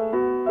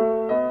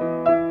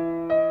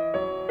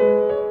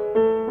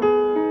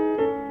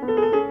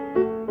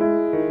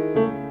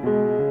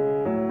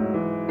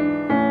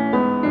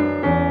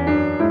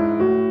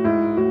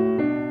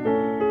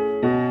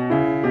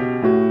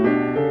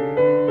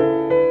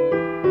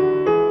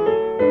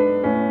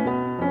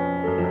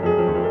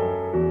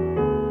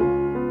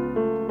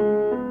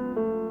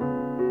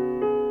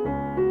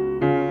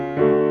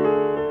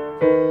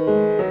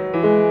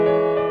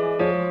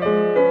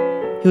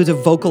 He was a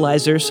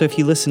vocalizer, so if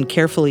you listen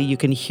carefully, you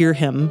can hear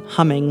him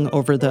humming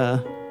over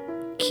the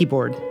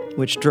keyboard,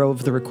 which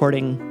drove the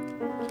recording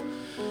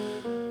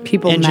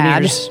people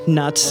engineers mad.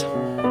 Nuts.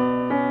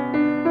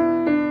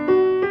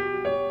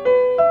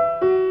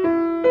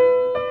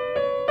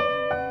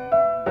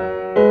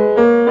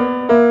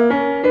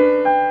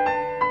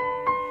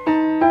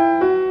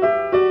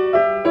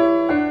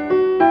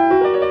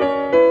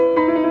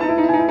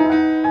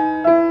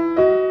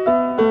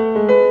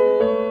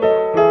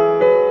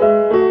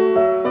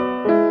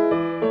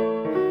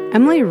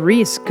 Emily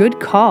Reese, good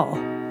call.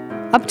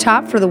 Up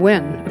top for the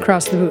win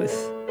across the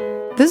booth.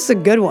 This is a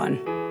good one.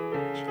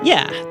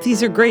 Yeah,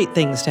 these are great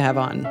things to have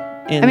on.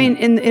 I mean,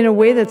 in a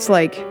way that's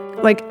like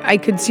I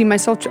could see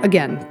myself,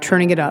 again,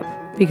 turning it up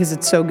because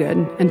it's so good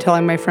and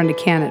telling my friend to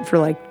can it for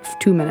like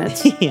 2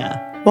 minutes.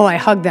 Yeah. Well, I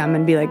hug them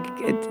and be like,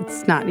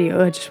 it's not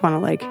you. I just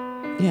want to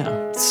yeah.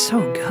 It's so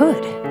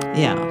good.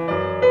 Yeah.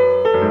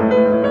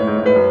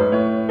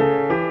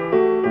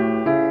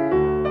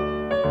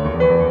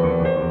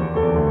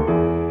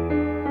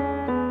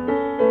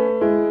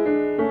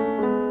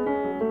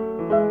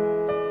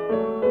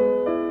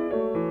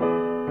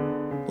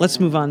 let's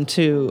move on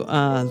to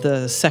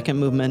the second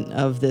movement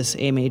of this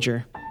A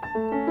major.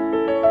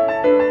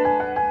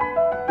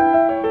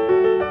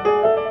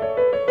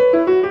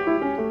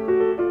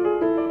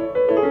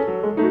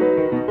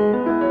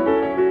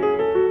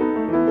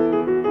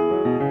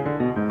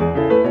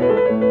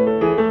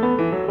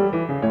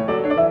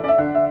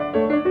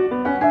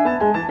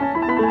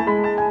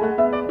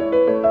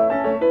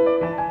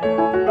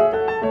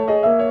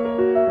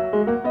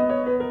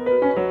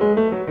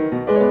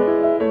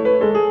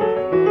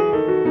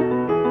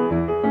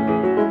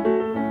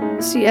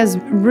 See, as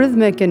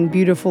rhythmic and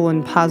beautiful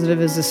and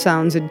positive as this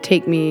sounds, it'd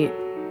take me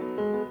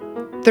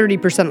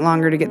 30%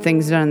 longer to get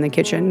things done in the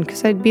kitchen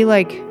because I'd be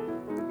like,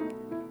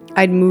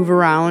 I'd move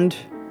around.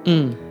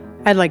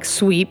 I'd like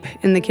sweep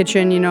in the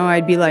kitchen,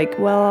 I'd be like,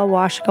 well, I'll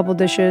wash a couple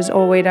dishes.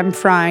 Oh, wait, I'm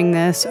frying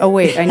this. Oh,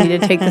 wait, I need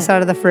to take this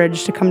out of the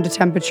fridge to come to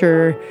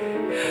temperature.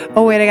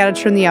 Oh, wait, I got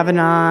to turn the oven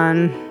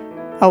on.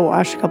 I'll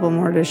wash a couple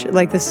more dishes.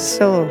 Like, this is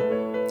so...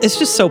 It's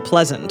just so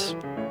pleasant.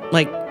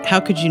 Like, how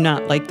could you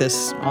not like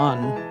this on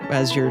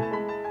as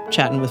you're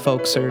chatting with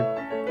folks or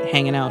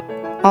hanging out?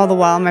 All the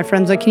while, my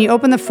friend's like, can you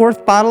open the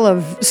 4th bottle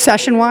of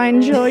session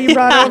wine, Jill, you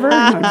brought over? No,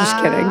 I'm just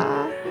kidding.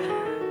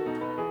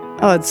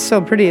 Oh, it's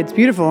so pretty. It's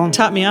beautiful.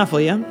 Top me off,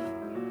 will you?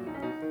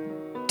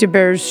 Do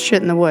bears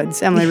shit in the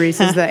woods? Emily Reese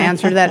is the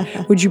answer to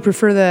that. Would you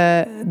prefer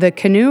the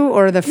canoe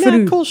or the Yeah,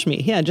 fru?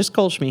 Kolschmi. Yeah, just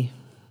Kolschmi.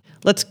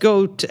 Let's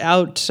go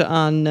out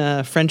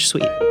on French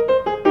Suite.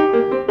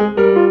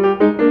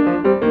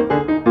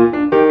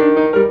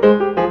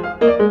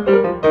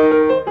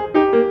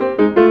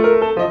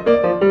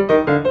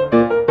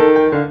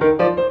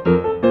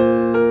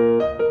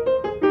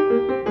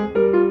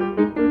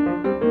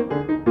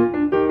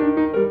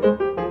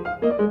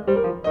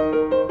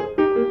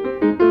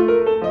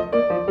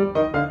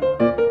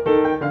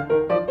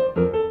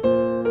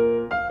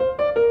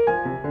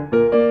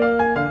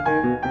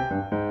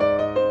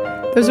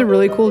 There's a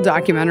really cool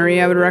documentary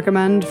I would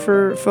recommend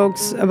for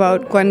folks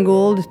about Glenn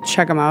Gould.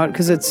 Check him out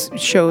because it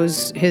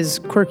shows his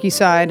quirky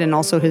side and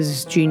also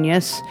his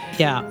genius.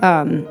 Yeah.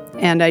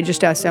 And I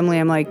just asked Emily,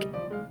 I'm like,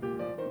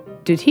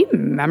 did he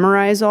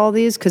memorize all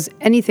these? Because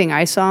anything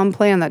I saw him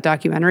play on that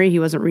documentary, he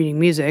wasn't reading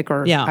music,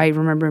 or I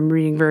remember him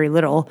reading very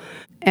little.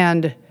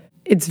 And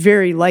it's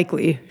very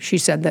likely, she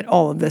said, that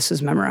all of this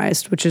is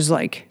memorized, which is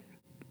like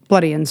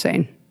bloody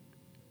insane.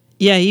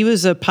 Yeah, he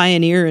was a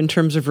pioneer in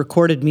terms of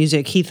recorded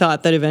music. He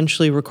thought that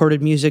eventually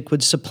recorded music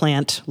would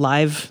supplant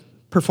live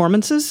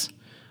performances,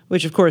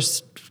 which of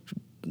course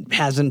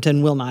hasn't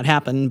and will not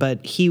happen,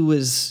 but he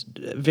was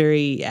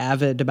very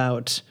avid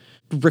about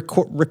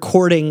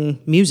recording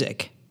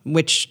music,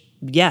 which,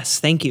 yes,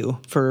 thank you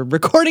for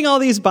recording all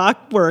these Bach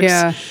works.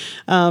 Yeah.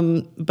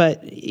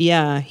 But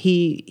yeah,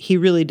 he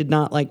really did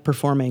not like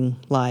performing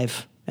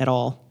live at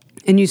all.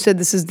 And you said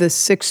this is the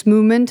 6th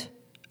movement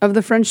of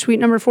the French Suite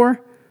number 4?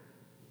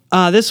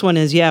 This one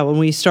is, when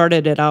we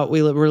started it out,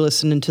 we were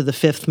listening to the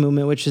 5th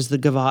movement, which is the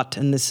gavotte,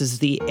 and this is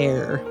the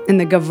air. And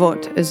the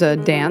gavotte is a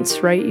dance,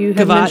 right?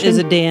 Gavotte is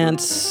a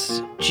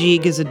dance,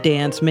 jig is a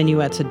dance,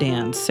 minuet's a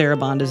dance,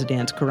 sarabande is a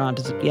dance, courant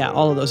is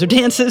all of those are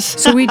dances.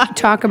 So we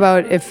talk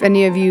about, if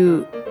any of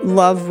you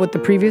love what the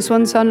previous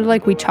one sounded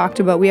like, we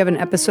have an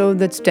episode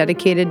that's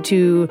dedicated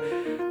to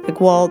like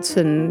waltz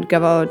and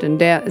gavotte and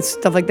dance,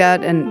 stuff like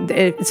that, and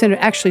it's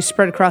actually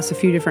spread across a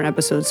few different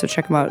episodes, so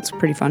check them out. It's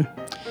pretty fun.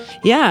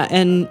 Yeah,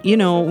 and,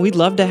 we'd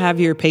love to have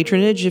your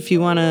patronage. If you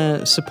want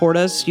to support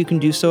us, you can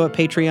do so at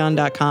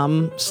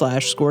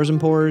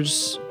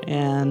patreon.com/scoresandpours,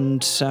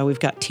 and we've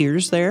got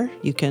tiers there.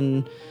 You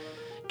can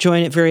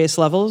join at various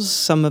levels.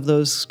 Some of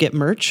those get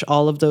merch.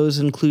 All of those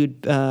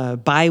include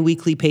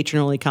bi-weekly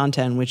patron-only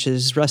content, which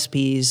is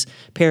recipes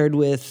paired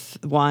with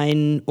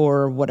wine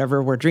or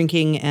whatever we're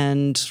drinking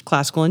and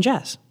classical and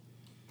jazz.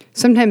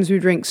 Sometimes we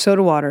drink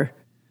soda water.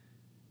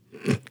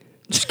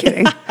 Just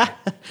kidding.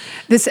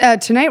 This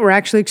tonight we're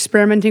actually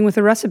experimenting with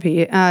a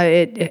recipe.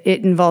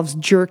 It involves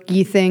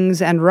jerky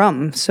things and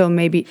rum. So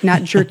maybe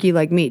not jerky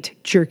like meat,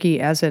 jerky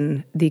as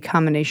in the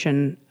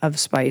combination of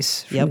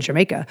spice from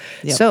Jamaica.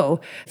 Yep.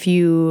 So if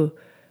you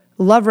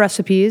love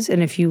recipes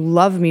and if you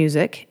love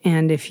music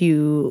and if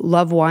you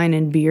love wine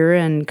and beer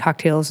and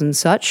cocktails and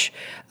such,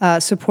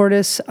 support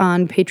us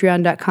on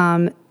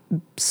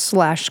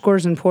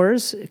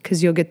patreon.com/scoresandpours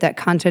because you'll get that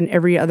content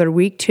every other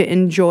week to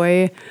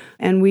enjoy.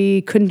 And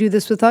we couldn't do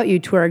this without you,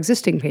 to our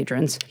existing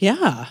patrons.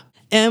 Yeah.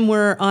 And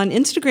we're on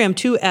Instagram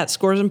too at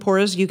Scores and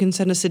Pours. You can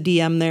send us a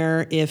DM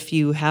there if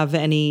you have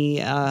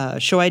any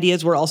show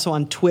ideas. We're also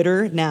on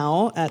Twitter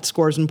now at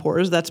Scores and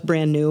Pours. That's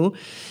brand new.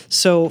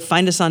 So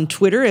find us on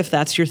Twitter if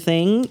that's your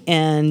thing,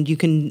 and you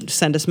can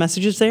send us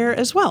messages there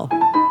as well.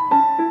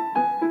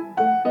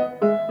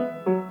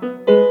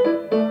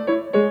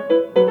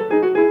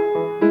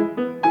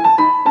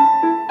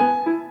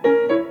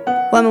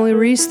 Well, Emily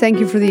Reese, thank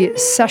you for the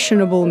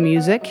sessionable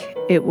music.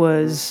 It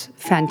was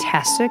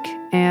fantastic,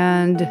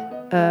 and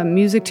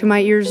music to my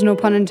ears, no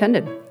pun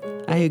intended.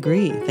 I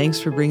agree. Thanks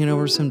for bringing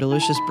over some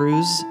delicious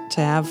brews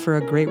to have for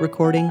a great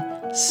recording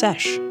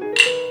sesh.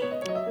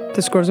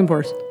 To Scores and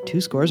Pours.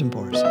 To Scores and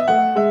Pours.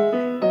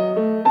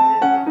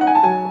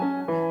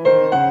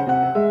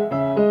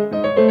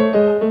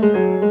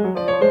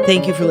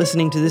 Thank you for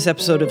listening to this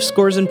episode of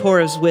Scores and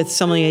Pours with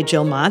sommelier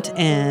Jill Mott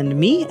and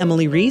me,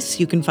 Emily Reese.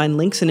 You can find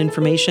links and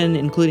information,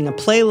 including a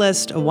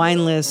playlist, a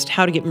wine list,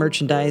 how to get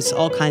merchandise,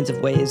 all kinds of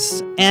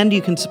ways. And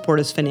you can support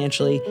us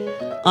financially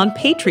on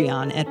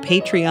Patreon at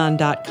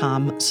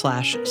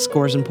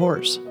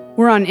patreon.com/scoresandpours.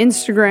 We're on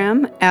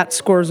Instagram at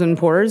Scores and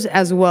Pours,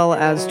 as well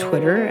as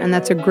Twitter, and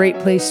that's a great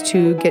place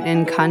to get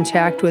in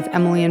contact with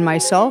Emily and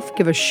myself.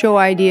 Give us show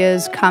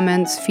ideas,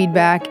 comments,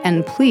 feedback,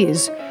 and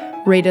please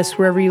rate us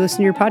wherever you listen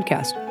to your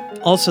podcast.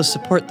 Also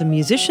support the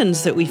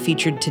musicians that we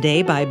featured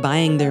today by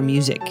buying their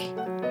music.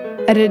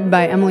 Edited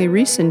by Emily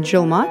Reese and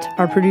Jill Mott.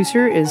 Our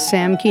producer is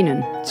Sam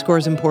Keenan.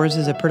 Scores and Pours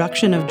is a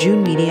production of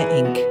June Media,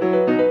 Inc.